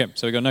change. Okay,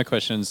 so we've got no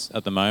questions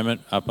at the moment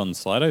up on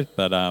Slido,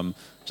 but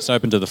just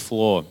open to the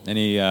floor.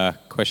 Any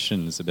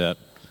questions about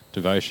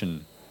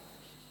devotion?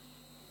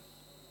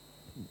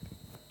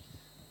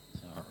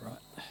 All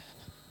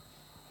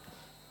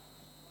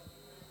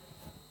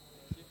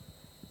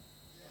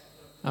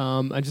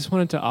right. I just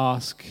wanted to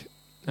ask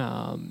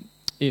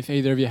if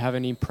either of you have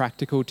any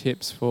practical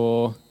tips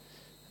for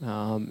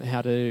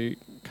how to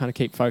kind of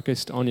keep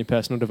focused on your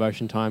personal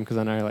devotion time, because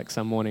I know like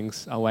some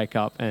mornings I'll wake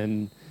up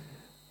and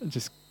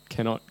just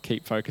cannot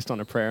keep focused on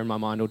a prayer and my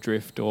mind will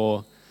drift,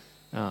 or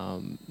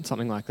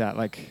something like that.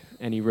 Like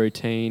any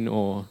routine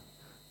or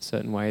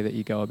certain way that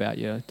you go about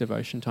your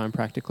devotion time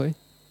practically?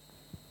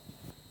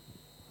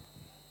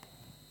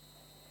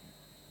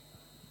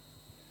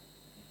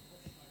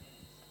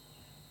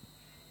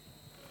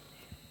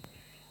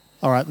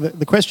 All right,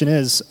 the question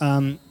is,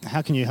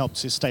 how can you help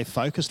to stay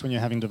focused when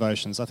you're having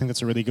devotions? I think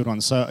that's a really good one.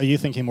 So are you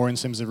thinking more in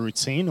terms of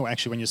routine, or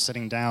actually when you're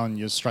sitting down,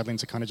 you're struggling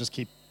to kind of just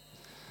keep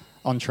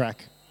on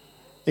track?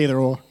 Either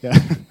or, yeah.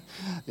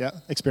 Yeah,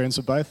 experience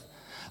of both.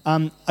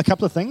 A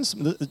couple of things.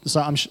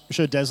 So I'm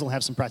sure Des will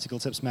have some practical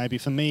tips maybe.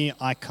 For me,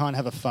 I can't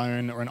have a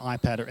phone or an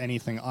iPad or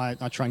anything. I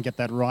try and get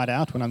that right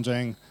out when I'm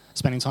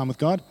spending time with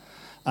God.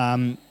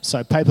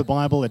 So paper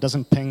Bible, it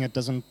doesn't ping, it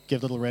doesn't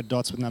give little red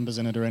dots with numbers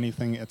in it or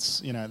anything.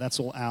 It's, that's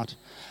all out.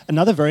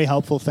 Another very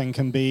helpful thing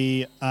can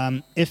be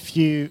if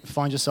you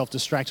find yourself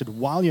distracted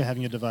while you're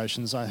having your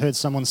devotions. I heard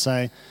someone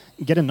say,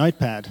 get a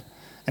notepad,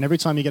 and every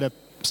time you get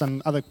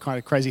some other kind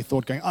of crazy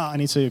thought going, I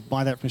need to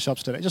buy that from the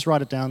shops today, just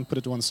write it down, put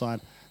it to one side,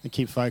 and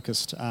keep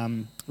focused.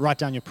 Write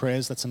down your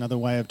prayers, that's another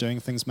way of doing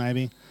things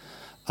maybe.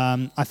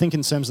 I think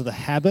in terms of the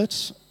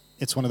habit,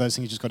 it's one of those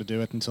things you just got to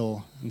do it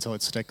until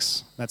it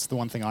sticks. That's the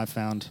one thing I've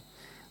found.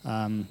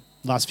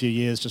 Last few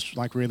years, just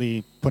like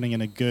really putting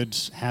in a good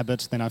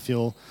habit, then it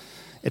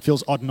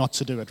feels odd not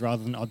to do it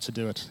rather than odd to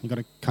do it. You've got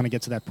to kind of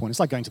get to that point. It's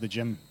like going to the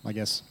gym, I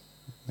guess,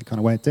 that kind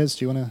of way. Des,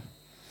 do you want to?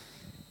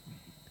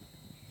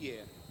 Yeah.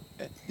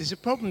 There's a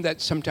problem that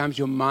sometimes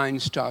your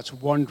mind starts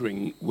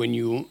wandering when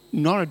you're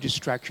not a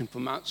distraction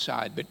from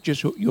outside, but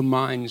just your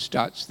mind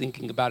starts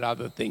thinking about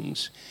other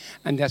things.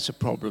 And that's a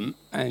problem.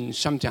 And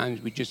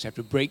sometimes we just have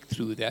to break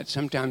through that.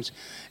 Sometimes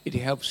it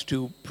helps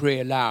to pray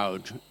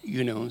aloud,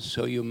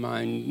 so your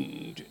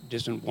mind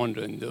doesn't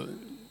wander.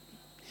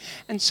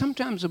 And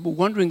sometimes the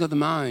wandering of the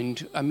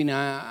mind,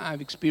 I've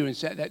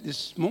experienced that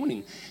this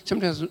morning.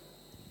 Sometimes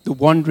the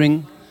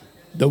wandering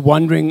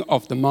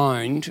of the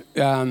mind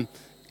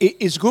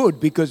is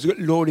good because the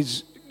Lord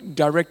is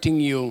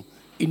directing you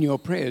in your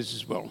prayers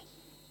as well.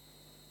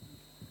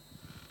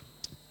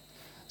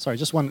 Sorry,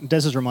 just one.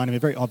 Des has reminded me, a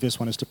very obvious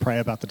one is to pray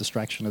about the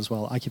distraction as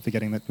well. I keep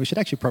forgetting that. We should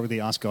actually probably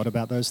ask God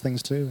about those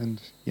things too.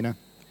 And,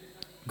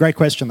 great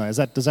question though.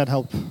 Does that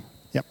help?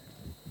 Yep.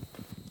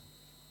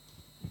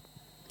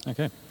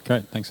 Okay,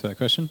 great. Thanks for that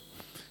question.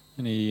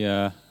 Any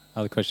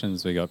other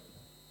questions we got?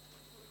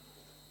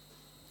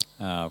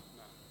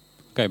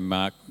 Okay,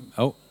 Mark.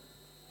 Oh,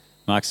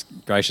 Mark's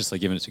graciously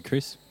given it to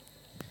Chris.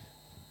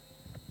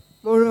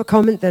 More of a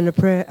comment than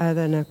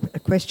a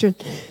question.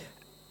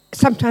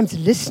 Sometimes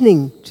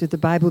listening to the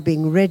Bible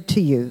being read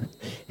to you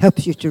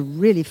helps you to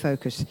really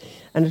focus,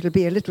 and it'll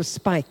be a little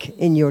spike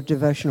in your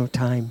devotional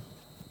time.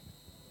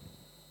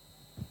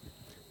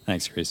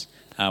 Thanks, Chris.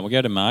 We'll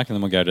go to Mark, and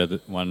then we'll go to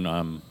the one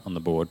on the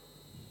board.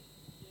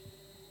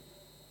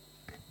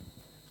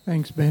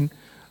 Thanks, Ben.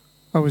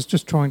 I was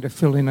just trying to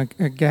fill in a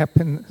gap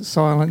in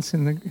silence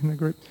in the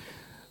group.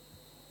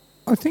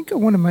 I think I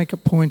want to make a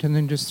point and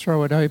then just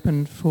throw it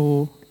open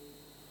for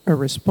a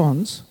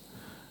response.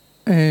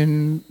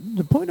 And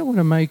the point I want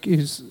to make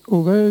is,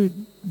 although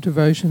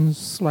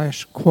devotions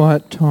 /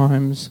 quiet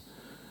times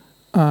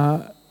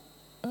are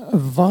a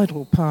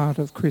vital part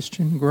of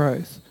Christian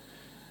growth,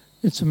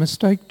 it's a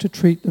mistake to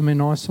treat them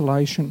in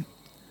isolation.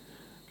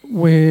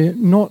 We're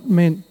not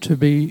meant to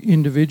be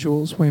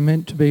individuals, we're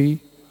meant to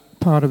be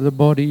part of the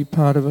body,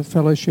 part of a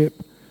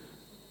fellowship.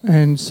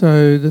 And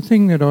so the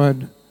thing that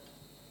I'd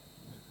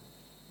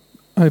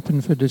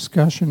open for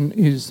discussion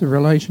is the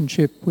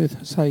relationship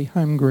with, say,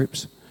 home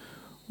groups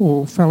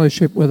or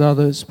fellowship with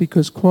others,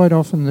 because quite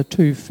often the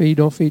two feed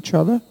off each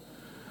other.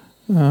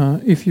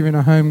 If you're in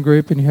a home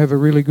group and you have a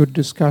really good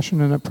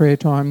discussion and a prayer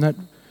time, that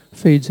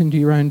feeds into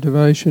your own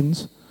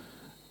devotions,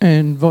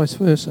 and vice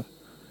versa.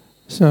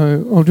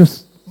 So I'll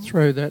just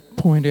throw that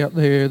point out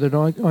there that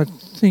I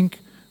think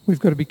we've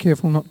got to be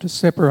careful not to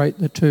separate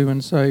the two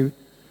and say,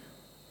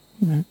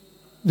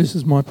 this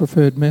is my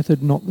preferred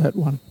method, not that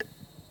one.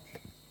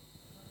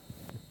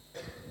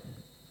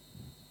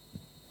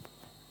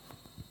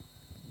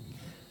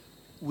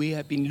 We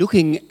have been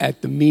looking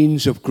at the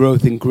means of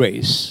growth in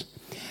grace,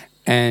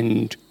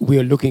 and we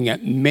are looking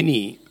at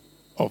many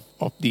of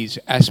these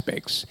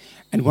aspects.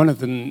 And one of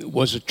them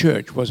was a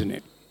church, wasn't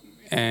it?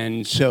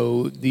 And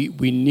so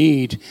we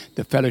need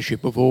the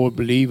fellowship of all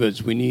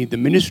believers. We need the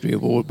ministry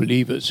of all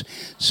believers.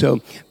 So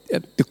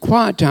the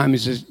quiet time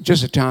is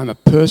just a time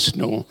of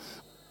personal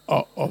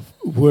of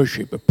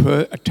worship,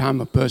 a time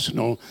of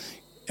personal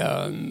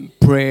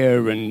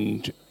prayer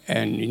and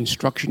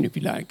instruction, if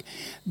you like.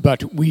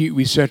 But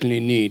we certainly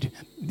need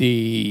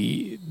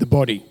the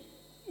body.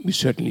 We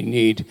certainly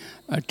need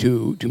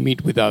to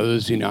meet with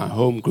others in our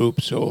home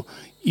groups or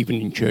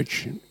even in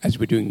church, as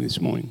we're doing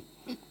this morning.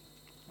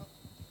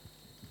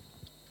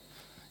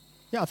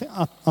 Yeah, I think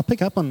I'll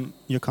pick up on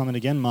your comment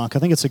again, Mark. I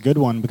think it's a good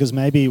one, because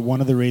maybe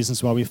one of the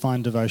reasons why we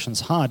find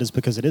devotions hard is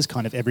because it is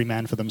kind of every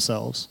man for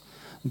themselves.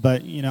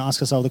 But,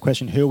 ask ourselves the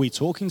question, who are we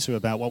talking to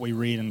about what we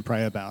read and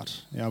pray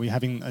about? Are we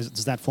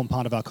does that form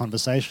part of our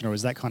conversation, or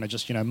is that kind of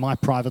just, my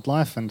private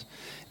life, and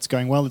it's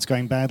going well, it's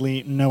going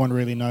badly, no one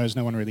really knows,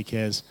 no one really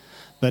cares?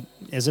 But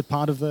is it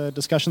part of the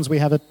discussions we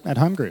have at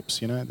home groups?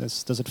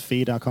 Does it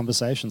feed our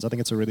conversations? I think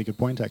it's a really good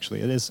point,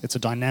 actually. It is. It's a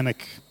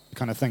dynamic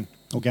kind of thing,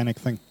 organic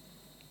thing.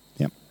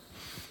 Yep.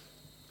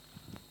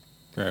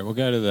 Great. We'll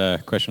go to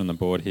the question on the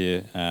board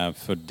here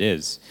for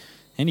Des.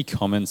 Any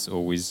comments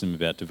or wisdom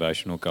about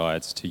devotional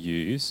guides to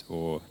use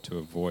or to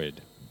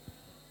avoid?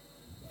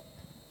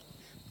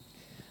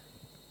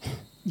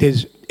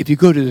 If you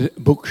go to the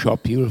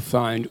bookshop, you'll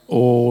find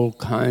all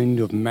kind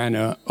of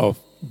manner of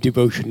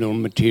devotional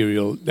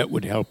material that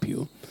would help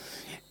you.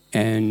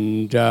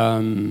 And,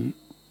 I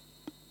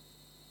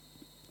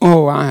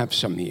have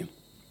some here.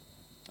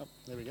 Oh,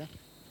 there we go.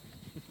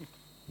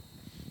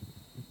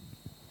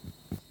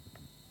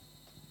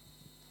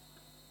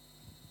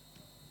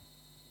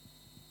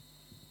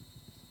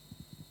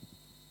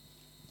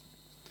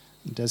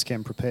 Des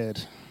came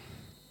prepared.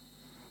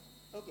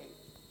 Okay.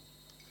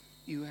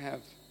 You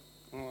have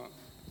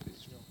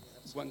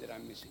this one that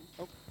I'm missing.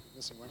 Oh,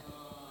 Missing one.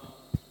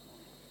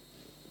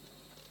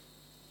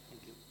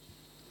 thank you.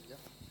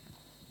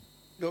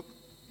 Look,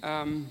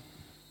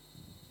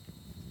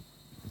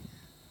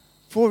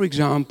 for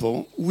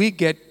example, we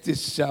get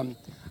this,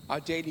 our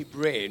daily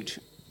bread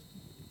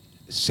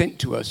sent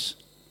to us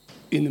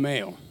in the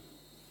mail.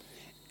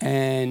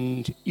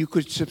 And you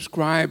could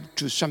subscribe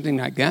to something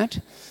like that,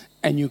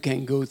 and you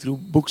can go through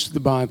books of the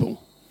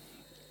Bible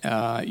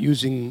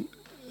using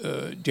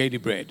daily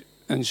bread.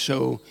 And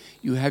so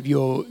you have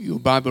your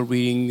Bible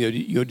reading,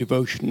 your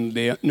devotion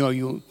there. No,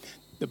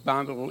 the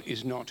Bible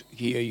is not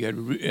here. You have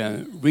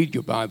to read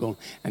your Bible,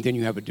 and then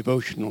you have a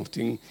devotional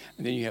thing,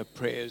 and then you have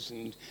prayers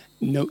and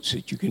notes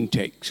that you can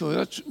take. So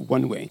that's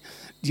one way.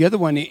 The other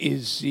one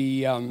is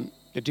the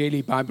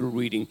daily Bible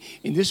reading.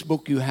 In this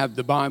book, you have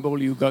the Bible,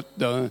 you got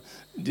the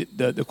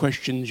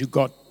questions, you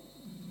got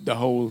the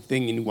whole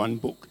thing in one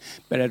book.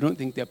 But I don't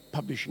think they're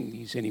publishing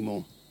these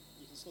anymore.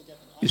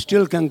 You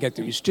still can get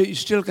them. You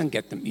still can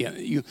get them. Yeah.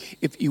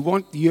 If you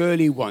want the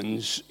early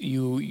ones,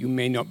 you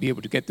may not be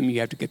able to get them.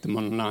 You have to get them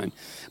online.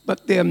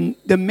 But there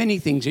are many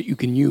things that you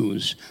can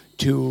use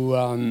to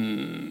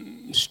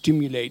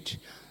stimulate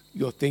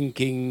your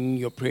thinking,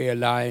 your prayer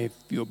life,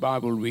 your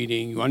Bible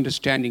reading, your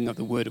understanding of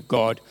the Word of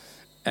God.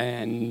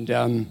 And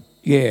and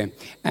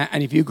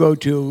if you go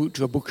to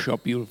a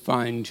bookshop, you'll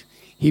find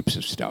heaps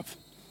of stuff.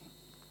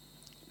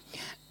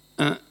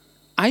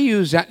 I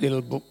use that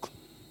little book.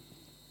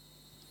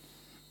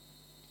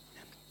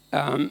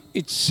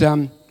 It's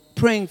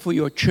praying for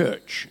your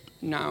church.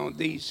 Now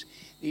these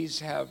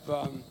have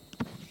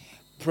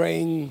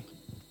praying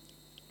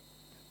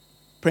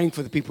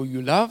for the people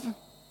you love,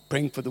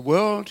 praying for the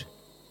world,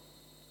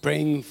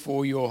 praying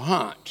for your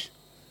heart,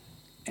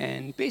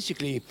 and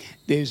basically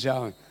there's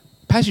a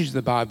passage of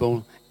the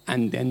Bible,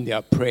 and then there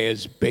are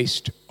prayers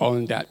based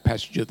on that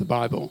passage of the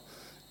Bible.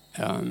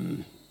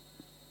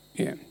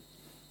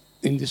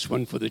 In this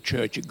one for the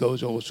church, it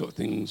goes all sorts of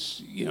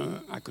things. You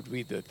know, I could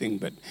read the thing,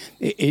 but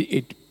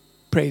it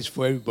prays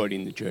for everybody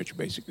in the church,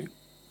 basically.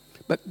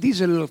 But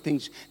these are little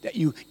things that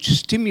you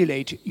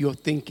stimulate your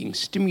thinking,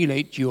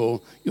 stimulate your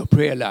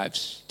prayer life,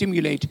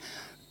 stimulate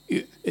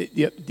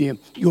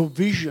your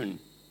vision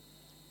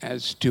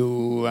as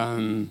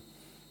to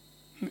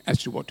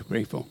what to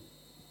pray for.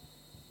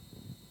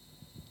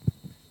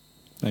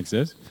 Thanks,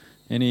 Des.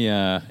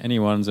 Any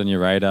ones on your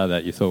radar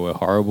that you thought were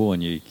horrible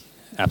and you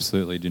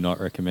absolutely do not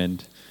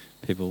recommend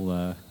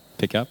people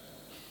pick up?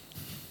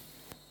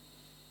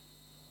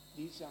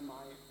 These are my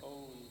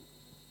own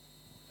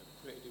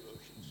prayer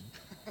devotions.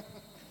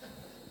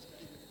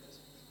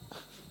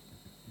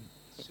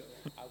 So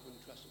I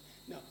wouldn't trust it.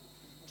 No,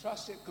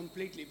 trust it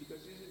completely,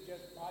 because this is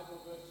just Bible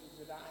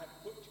verses that I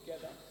have put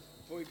together.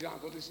 For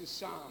example, this is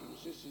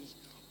Psalms. This is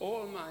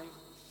all my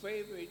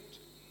favorite,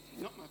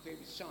 not my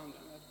favorite Psalms,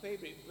 my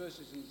favorite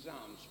verses in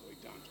Psalms, for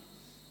example.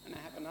 And I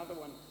have another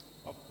one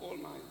of all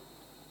my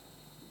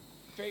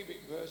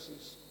favorite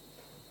verses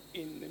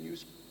in the New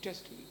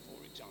Testament, for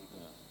example.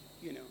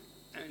 Yeah. You know,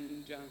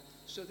 and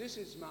so this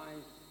is my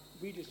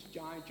Reader's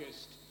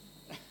Digest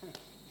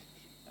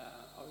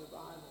of the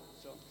Bible.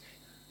 So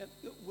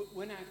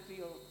when I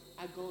feel,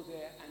 I go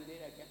there and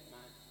there I get my,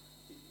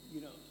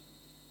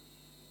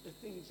 the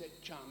things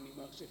that charm me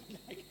most,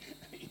 like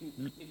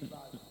in the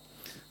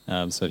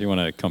Bible. So if you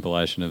want a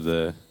compilation of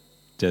the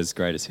Des'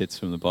 greatest hits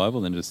from the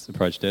Bible, then just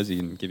approach Des. He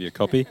can give you a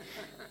copy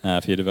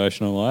for your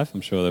devotional life.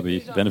 I'm sure that'll be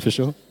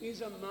beneficial.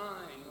 These are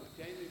mine,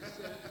 okay?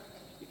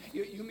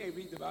 You may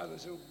read the Bible,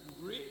 so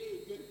really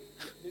good.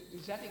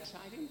 Is that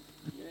exciting?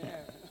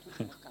 Yeah.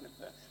 What kind of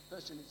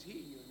person is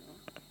he,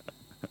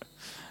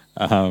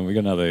 We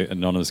got another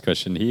anonymous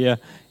question here.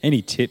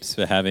 Any tips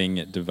for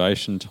having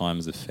devotion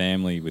times of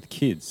family with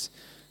kids?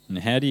 And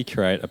how do you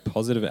create a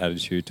positive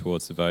attitude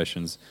towards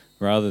devotions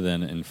rather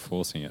than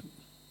enforcing it?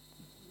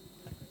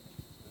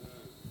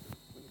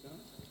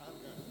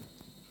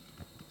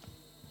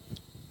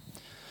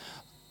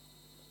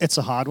 It's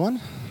a hard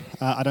one.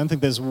 I don't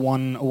think there's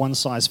one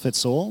size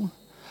fits all.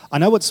 I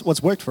know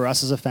what's worked for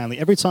us as a family.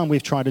 Every time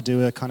we've tried to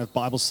do a kind of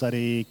Bible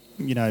study,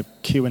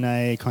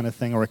 Q&A kind of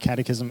thing, or a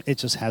catechism, it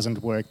just hasn't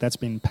worked. That's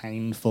been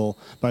painful,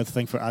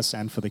 both for us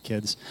and for the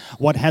kids.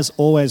 What has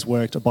always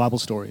worked are Bible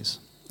stories.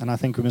 And I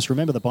think we must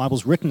remember the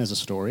Bible's written as a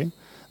story.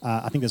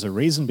 I think there's a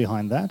reason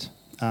behind that.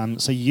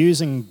 So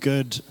using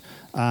good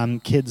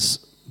kids'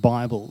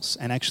 Bibles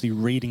and actually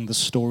reading the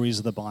stories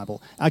of the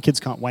Bible. Our kids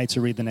can't wait to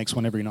read the next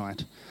one every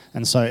night.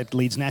 And so it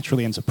leads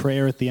naturally into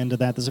prayer at the end of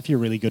that. There's a few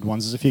really good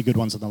ones. There's a few good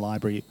ones on the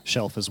library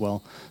shelf as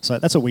well. So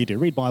that's what we do.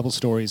 Read Bible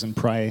stories and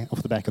pray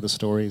off the back of the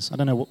stories. I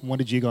don't know, what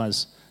did you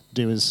guys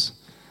do as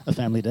a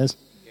family, Des?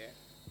 Yeah.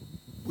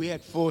 We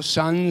had 4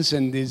 sons,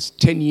 and there's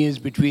 10 years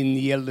between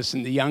the eldest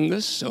and the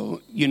youngest.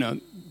 So,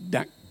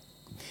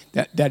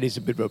 that is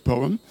a bit of a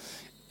problem.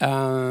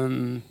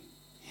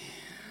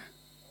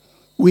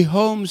 We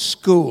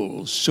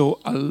homeschool, so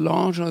a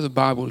lot of the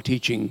Bible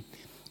teaching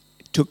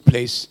took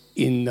place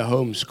in the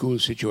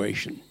homeschool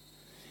situation.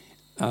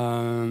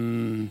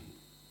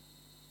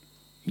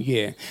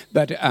 Yeah,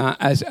 but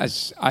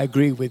as I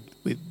agree with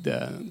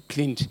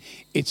Clint,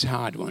 it's a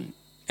hard one,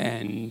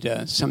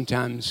 and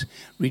sometimes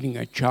reading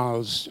a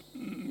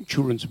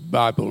children's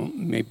Bible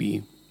may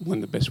be one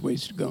of the best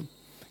ways to go,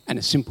 and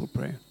a simple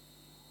prayer.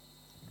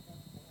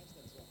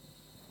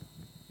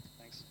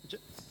 Thanks.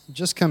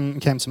 Just came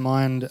to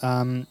mind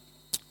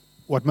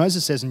what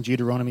Moses says in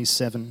Deuteronomy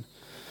 7.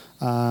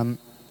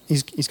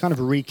 He's kind of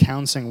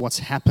recounting what's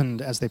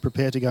happened as they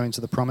prepare to go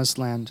into the Promised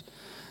Land.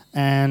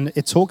 And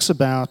it talks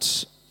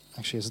about,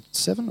 actually, is it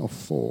 7 or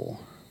 4?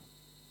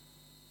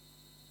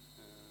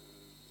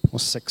 Or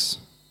 6?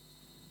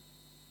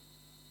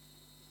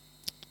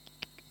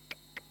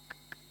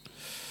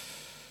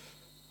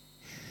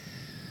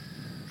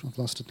 I've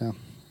lost it now.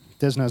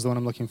 Des knows the one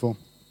I'm looking for.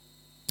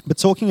 But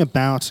talking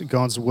about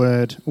God's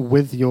word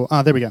with your...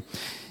 there we go.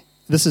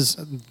 This is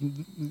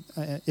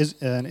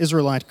an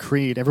Israelite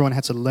creed. Everyone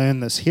had to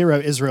learn this. Hear, O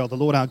Israel, the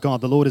Lord our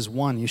God, the Lord is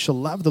one. You shall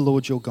love the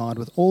Lord your God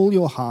with all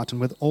your heart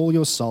and with all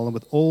your soul and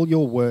with all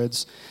your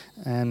words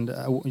and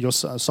your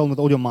soul and with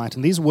all your might.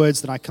 And these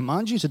words that I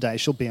command you today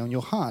shall be on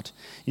your heart.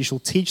 You shall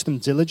teach them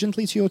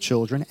diligently to your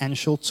children and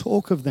shall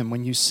talk of them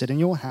when you sit in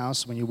your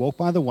house, when you walk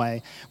by the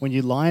way, when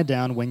you lie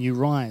down, when you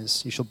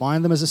rise. You shall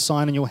bind them as a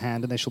sign in your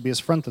hand, and they shall be as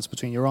frontlets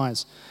between your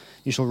eyes.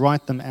 You shall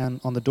write them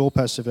on the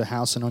doorposts of your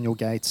house and on your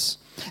gates.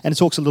 And it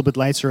talks a little bit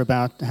later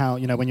about how,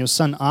 when your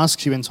son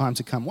asks you in time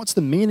to come, what's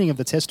the meaning of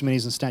the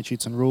testimonies and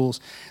statutes and rules,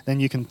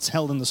 then you can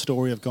tell them the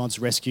story of God's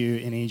rescue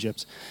in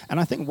Egypt. And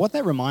I think what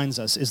that reminds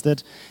us is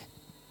that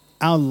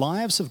our family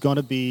lives have got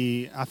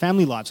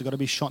to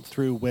be shot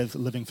through with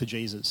living for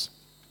Jesus.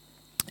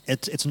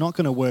 It's not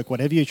going to work,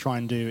 whatever you try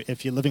and do,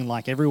 if you're living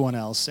like everyone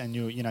else and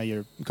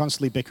you're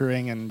constantly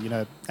bickering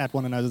and at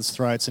one another's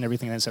throats and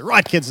everything, and then say,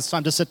 right, kids, it's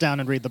time to sit down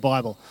and read the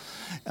Bible.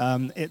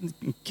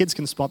 Kids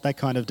can spot that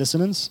kind of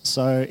dissonance,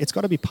 so it's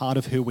got to be part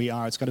of who we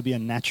are. It's got to be a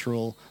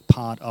natural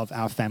part of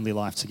our family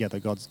life together.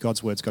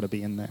 God's word's got to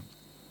be in there.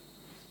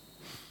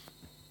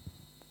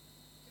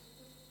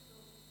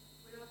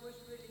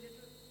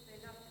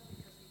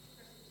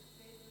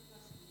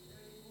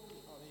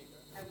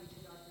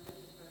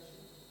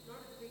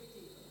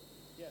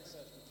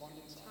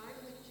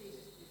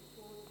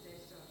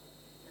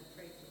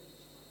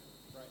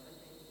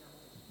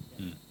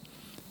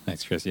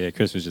 Thanks, Chris. Yeah,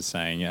 Chris was just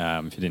saying,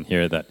 if you didn't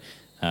hear it, that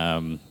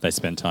they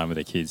spend time with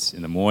their kids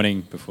in the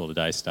morning before the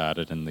day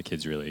started, and the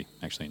kids really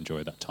actually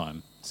enjoy that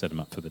time, set them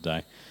up for the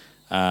day.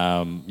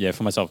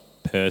 For myself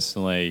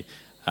personally,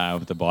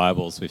 with the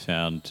Bibles, we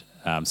found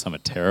some are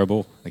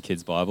terrible. The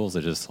kids' Bibles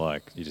are just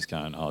like, you're just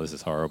going, oh, this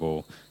is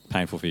horrible,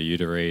 painful for you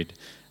to read.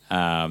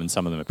 And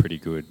some of them are pretty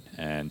good,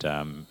 and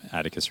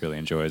Atticus really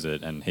enjoys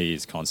it, and he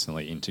is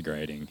constantly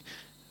integrating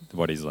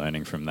what he's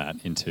learning from that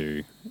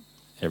into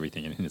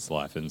everything in his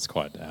life, and it's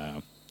quite,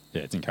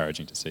 it's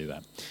encouraging to see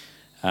that.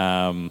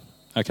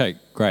 Okay,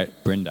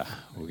 great. Brenda,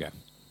 we'll go.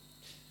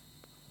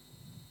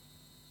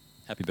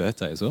 Happy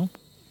birthday as well.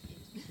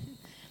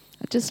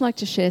 I'd just like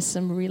to share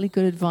some really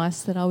good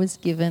advice that I was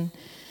given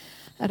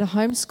at a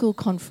homeschool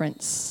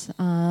conference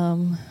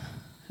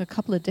a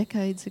couple of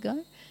decades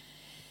ago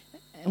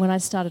when I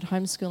started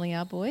homeschooling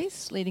our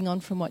boys, leading on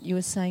from what you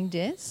were saying,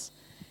 Des.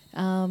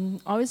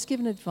 I was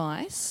given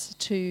advice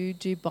to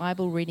do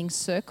Bible reading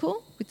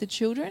circle with the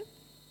children.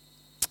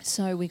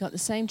 So we got the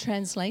same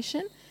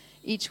translation,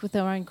 each with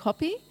our own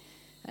copy,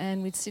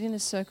 and we'd sit in a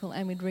circle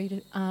and we'd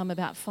read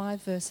about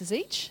 5 verses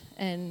each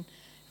and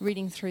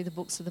reading through the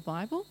books of the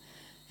Bible.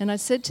 And I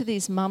said to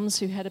these mums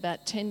who had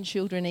about 10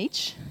 children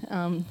each,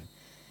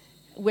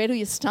 where do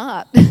you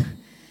start?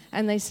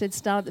 And they said,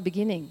 start at the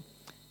beginning.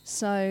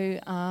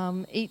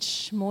 So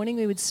each morning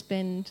we would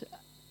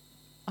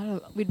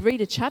we'd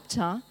read a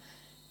chapter,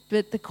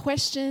 but the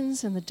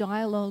questions and the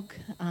dialogue,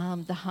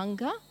 the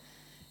hunger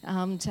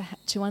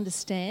to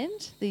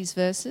understand these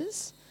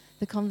verses,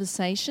 the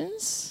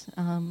conversations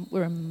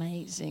were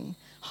amazing.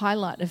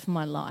 Highlight of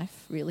my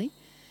life, really.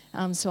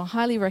 So I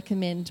highly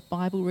recommend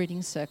Bible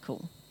Reading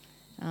Circle,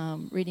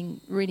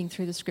 reading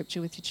through the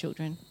scripture with your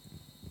children.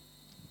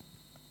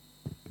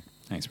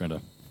 Thanks,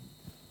 Brenda.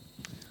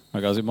 All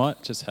right, guys, we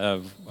might just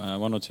have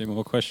 1 or 2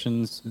 more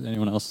questions. Does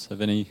anyone else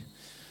have any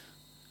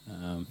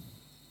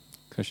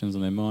questions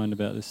on their mind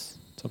about this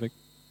topic?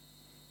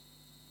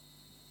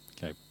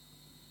 Okay.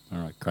 All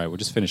right, great. We'll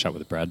just finish up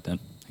with Brad then.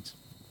 Thanks.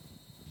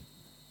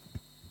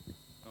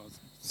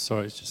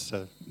 Sorry, it's just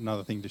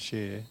another thing to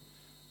share.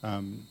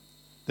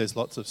 There's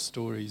lots of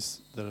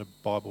stories that are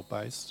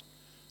Bible-based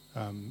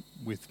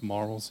with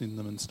morals in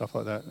them and stuff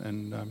like that.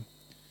 And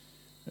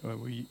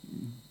we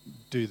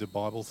do the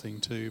Bible thing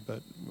too,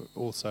 but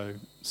also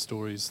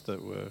stories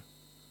that were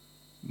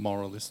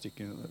moralistic.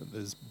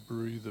 There's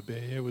Brew the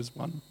Bear was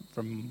one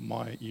from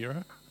my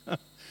era,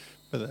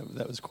 but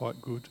that was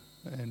quite good.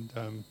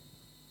 And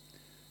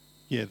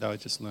they were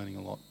just learning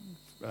a lot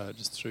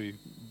just through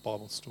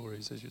Bible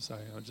stories, as you say.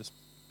 I'll just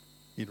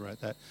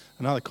iterate that.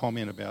 Another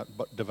comment about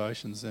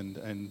devotions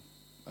and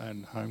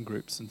home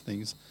groups and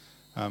things.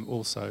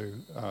 Also,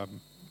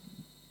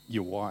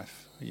 your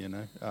wife,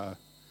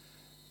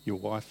 your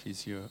wife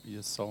is your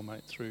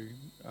soulmate through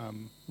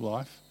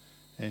life.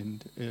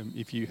 And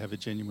if you have a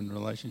genuine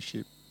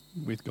relationship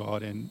with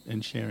God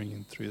and sharing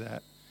Him through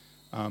that,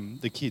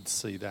 the kids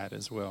see that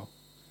as well.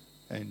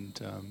 And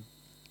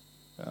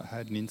I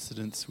had an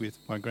incident with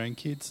my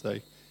grandkids.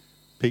 They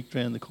peeked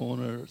around the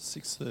corner at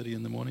 6:30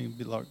 in the morning, a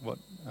bit like what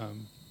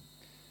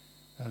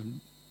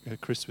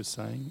Chris was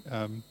saying,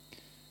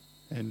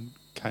 and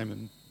came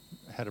and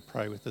had a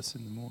pray with us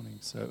in the morning.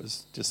 So it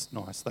was just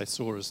nice. They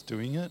saw us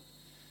doing it.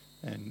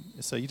 And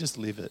so you just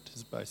live it,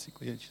 is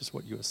basically. It's just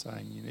what you were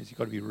saying. You've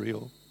got to be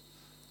real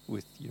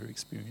with your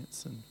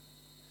experience. And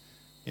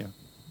yeah.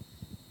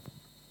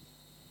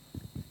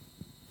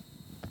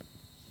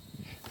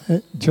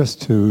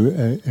 Just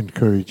to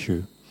encourage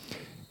you,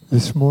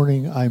 this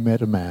morning I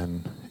met a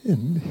man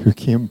who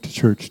came to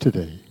church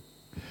today.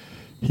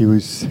 He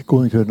was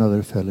going to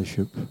another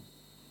fellowship,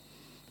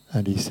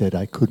 and he said,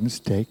 I couldn't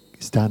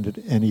stand it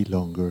any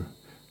longer.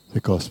 The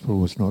gospel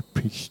was not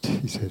preached.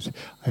 He says,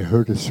 I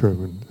heard a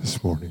sermon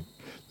this morning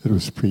that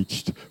was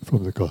preached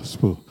from the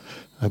gospel,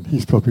 and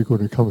he's probably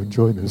going to come and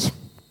join us.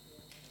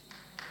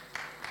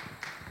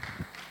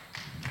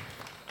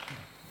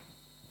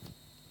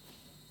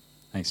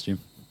 Thanks, Jim.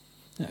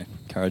 Yeah,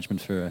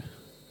 encouragement for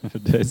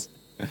Des.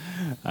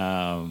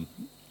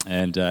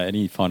 And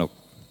any final,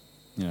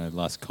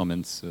 last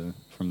comments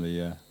from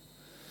the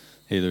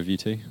either of you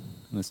two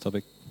on this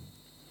topic?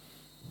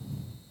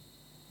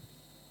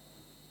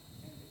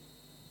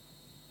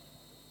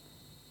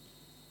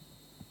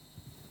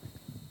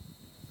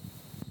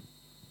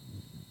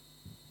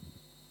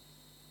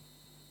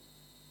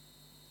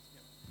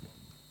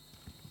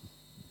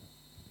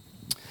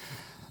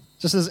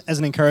 Just as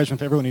an encouragement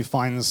for everyone who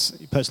finds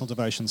personal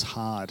devotions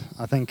hard,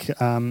 I think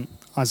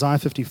Isaiah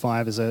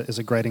 55 is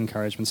a great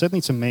encouragement,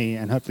 certainly to me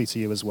and hopefully to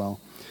you as well.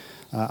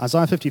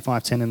 Isaiah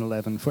 55, 10 and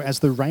 11, for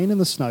as the rain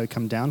and the snow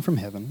come down from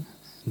heaven,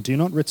 do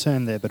not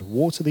return there, but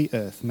water the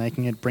earth,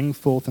 making it bring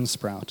forth and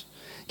sprout,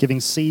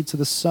 giving seed to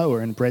the sower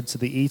and bread to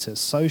the eater,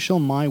 so shall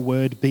my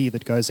word be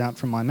that goes out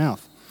from my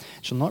mouth.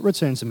 It shall not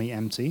return to me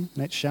empty,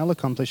 and it shall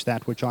accomplish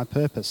that which I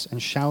purpose,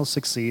 and shall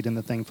succeed in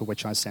the thing for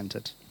which I sent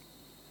it.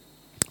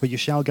 For you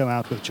shall go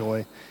out with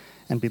joy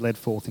and be led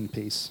forth in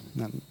peace.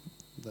 And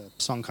the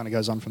song kind of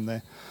goes on from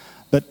there.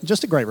 But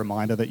just a great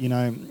reminder that,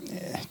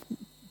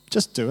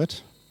 just do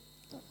it.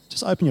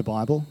 Just open your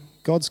Bible.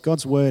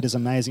 God's word is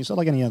amazing. It's not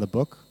like any other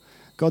book.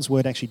 God's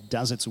word actually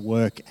does its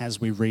work as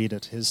we read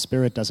it. His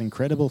Spirit does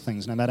incredible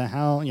things, no matter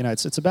how,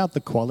 it's about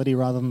the quality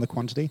rather than the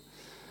quantity.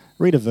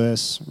 Read a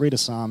verse, read a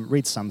psalm,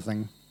 read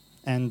something,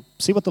 and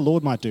see what the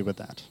Lord might do with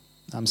that.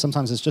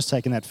 Sometimes it's just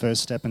taking that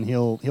first step, and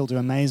he'll do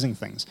amazing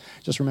things.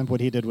 Just remember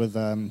what he did with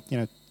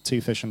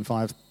 2 fish and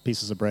 5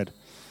 pieces of bread.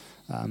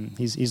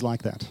 He's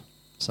like that.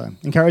 So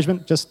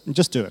encouragement,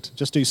 just do it.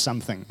 Just do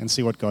something and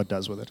see what God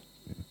does with it.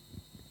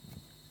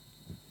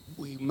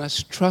 We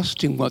must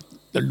trust in what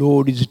the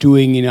Lord is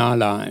doing in our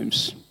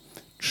lives.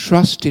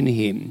 Trust in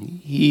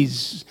Him.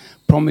 He's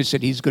promised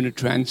that He's going to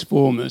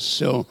transform us.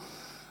 So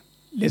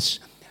let's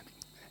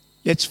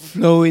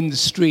flow in the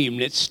stream.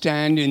 Let's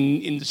stand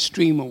in the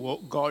stream of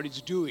what God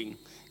is doing,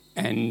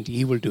 and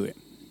He will do it.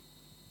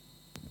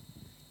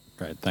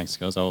 Great, thanks,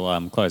 guys.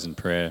 I'll close in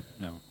prayer.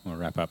 We'll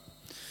wrap up.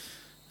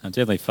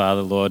 Dear Heavenly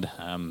Father, Lord,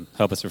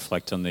 help us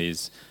reflect on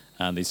these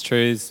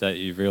truths that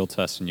you've revealed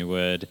to us in your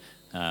word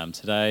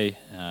today,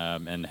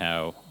 and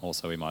how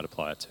also we might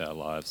apply it to our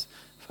lives,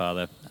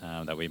 Father,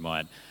 that we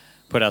might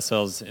put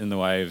ourselves in the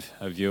way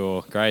of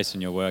your grace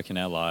and your work in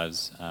our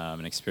lives,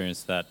 and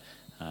experience that.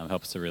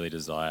 Help us to really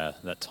desire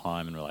that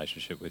time and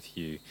relationship with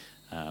you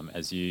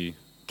as you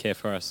care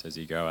for us, as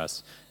you grow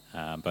us,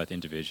 both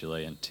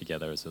individually and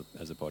together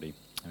as a body.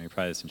 And we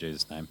pray this in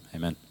Jesus' name.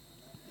 Amen.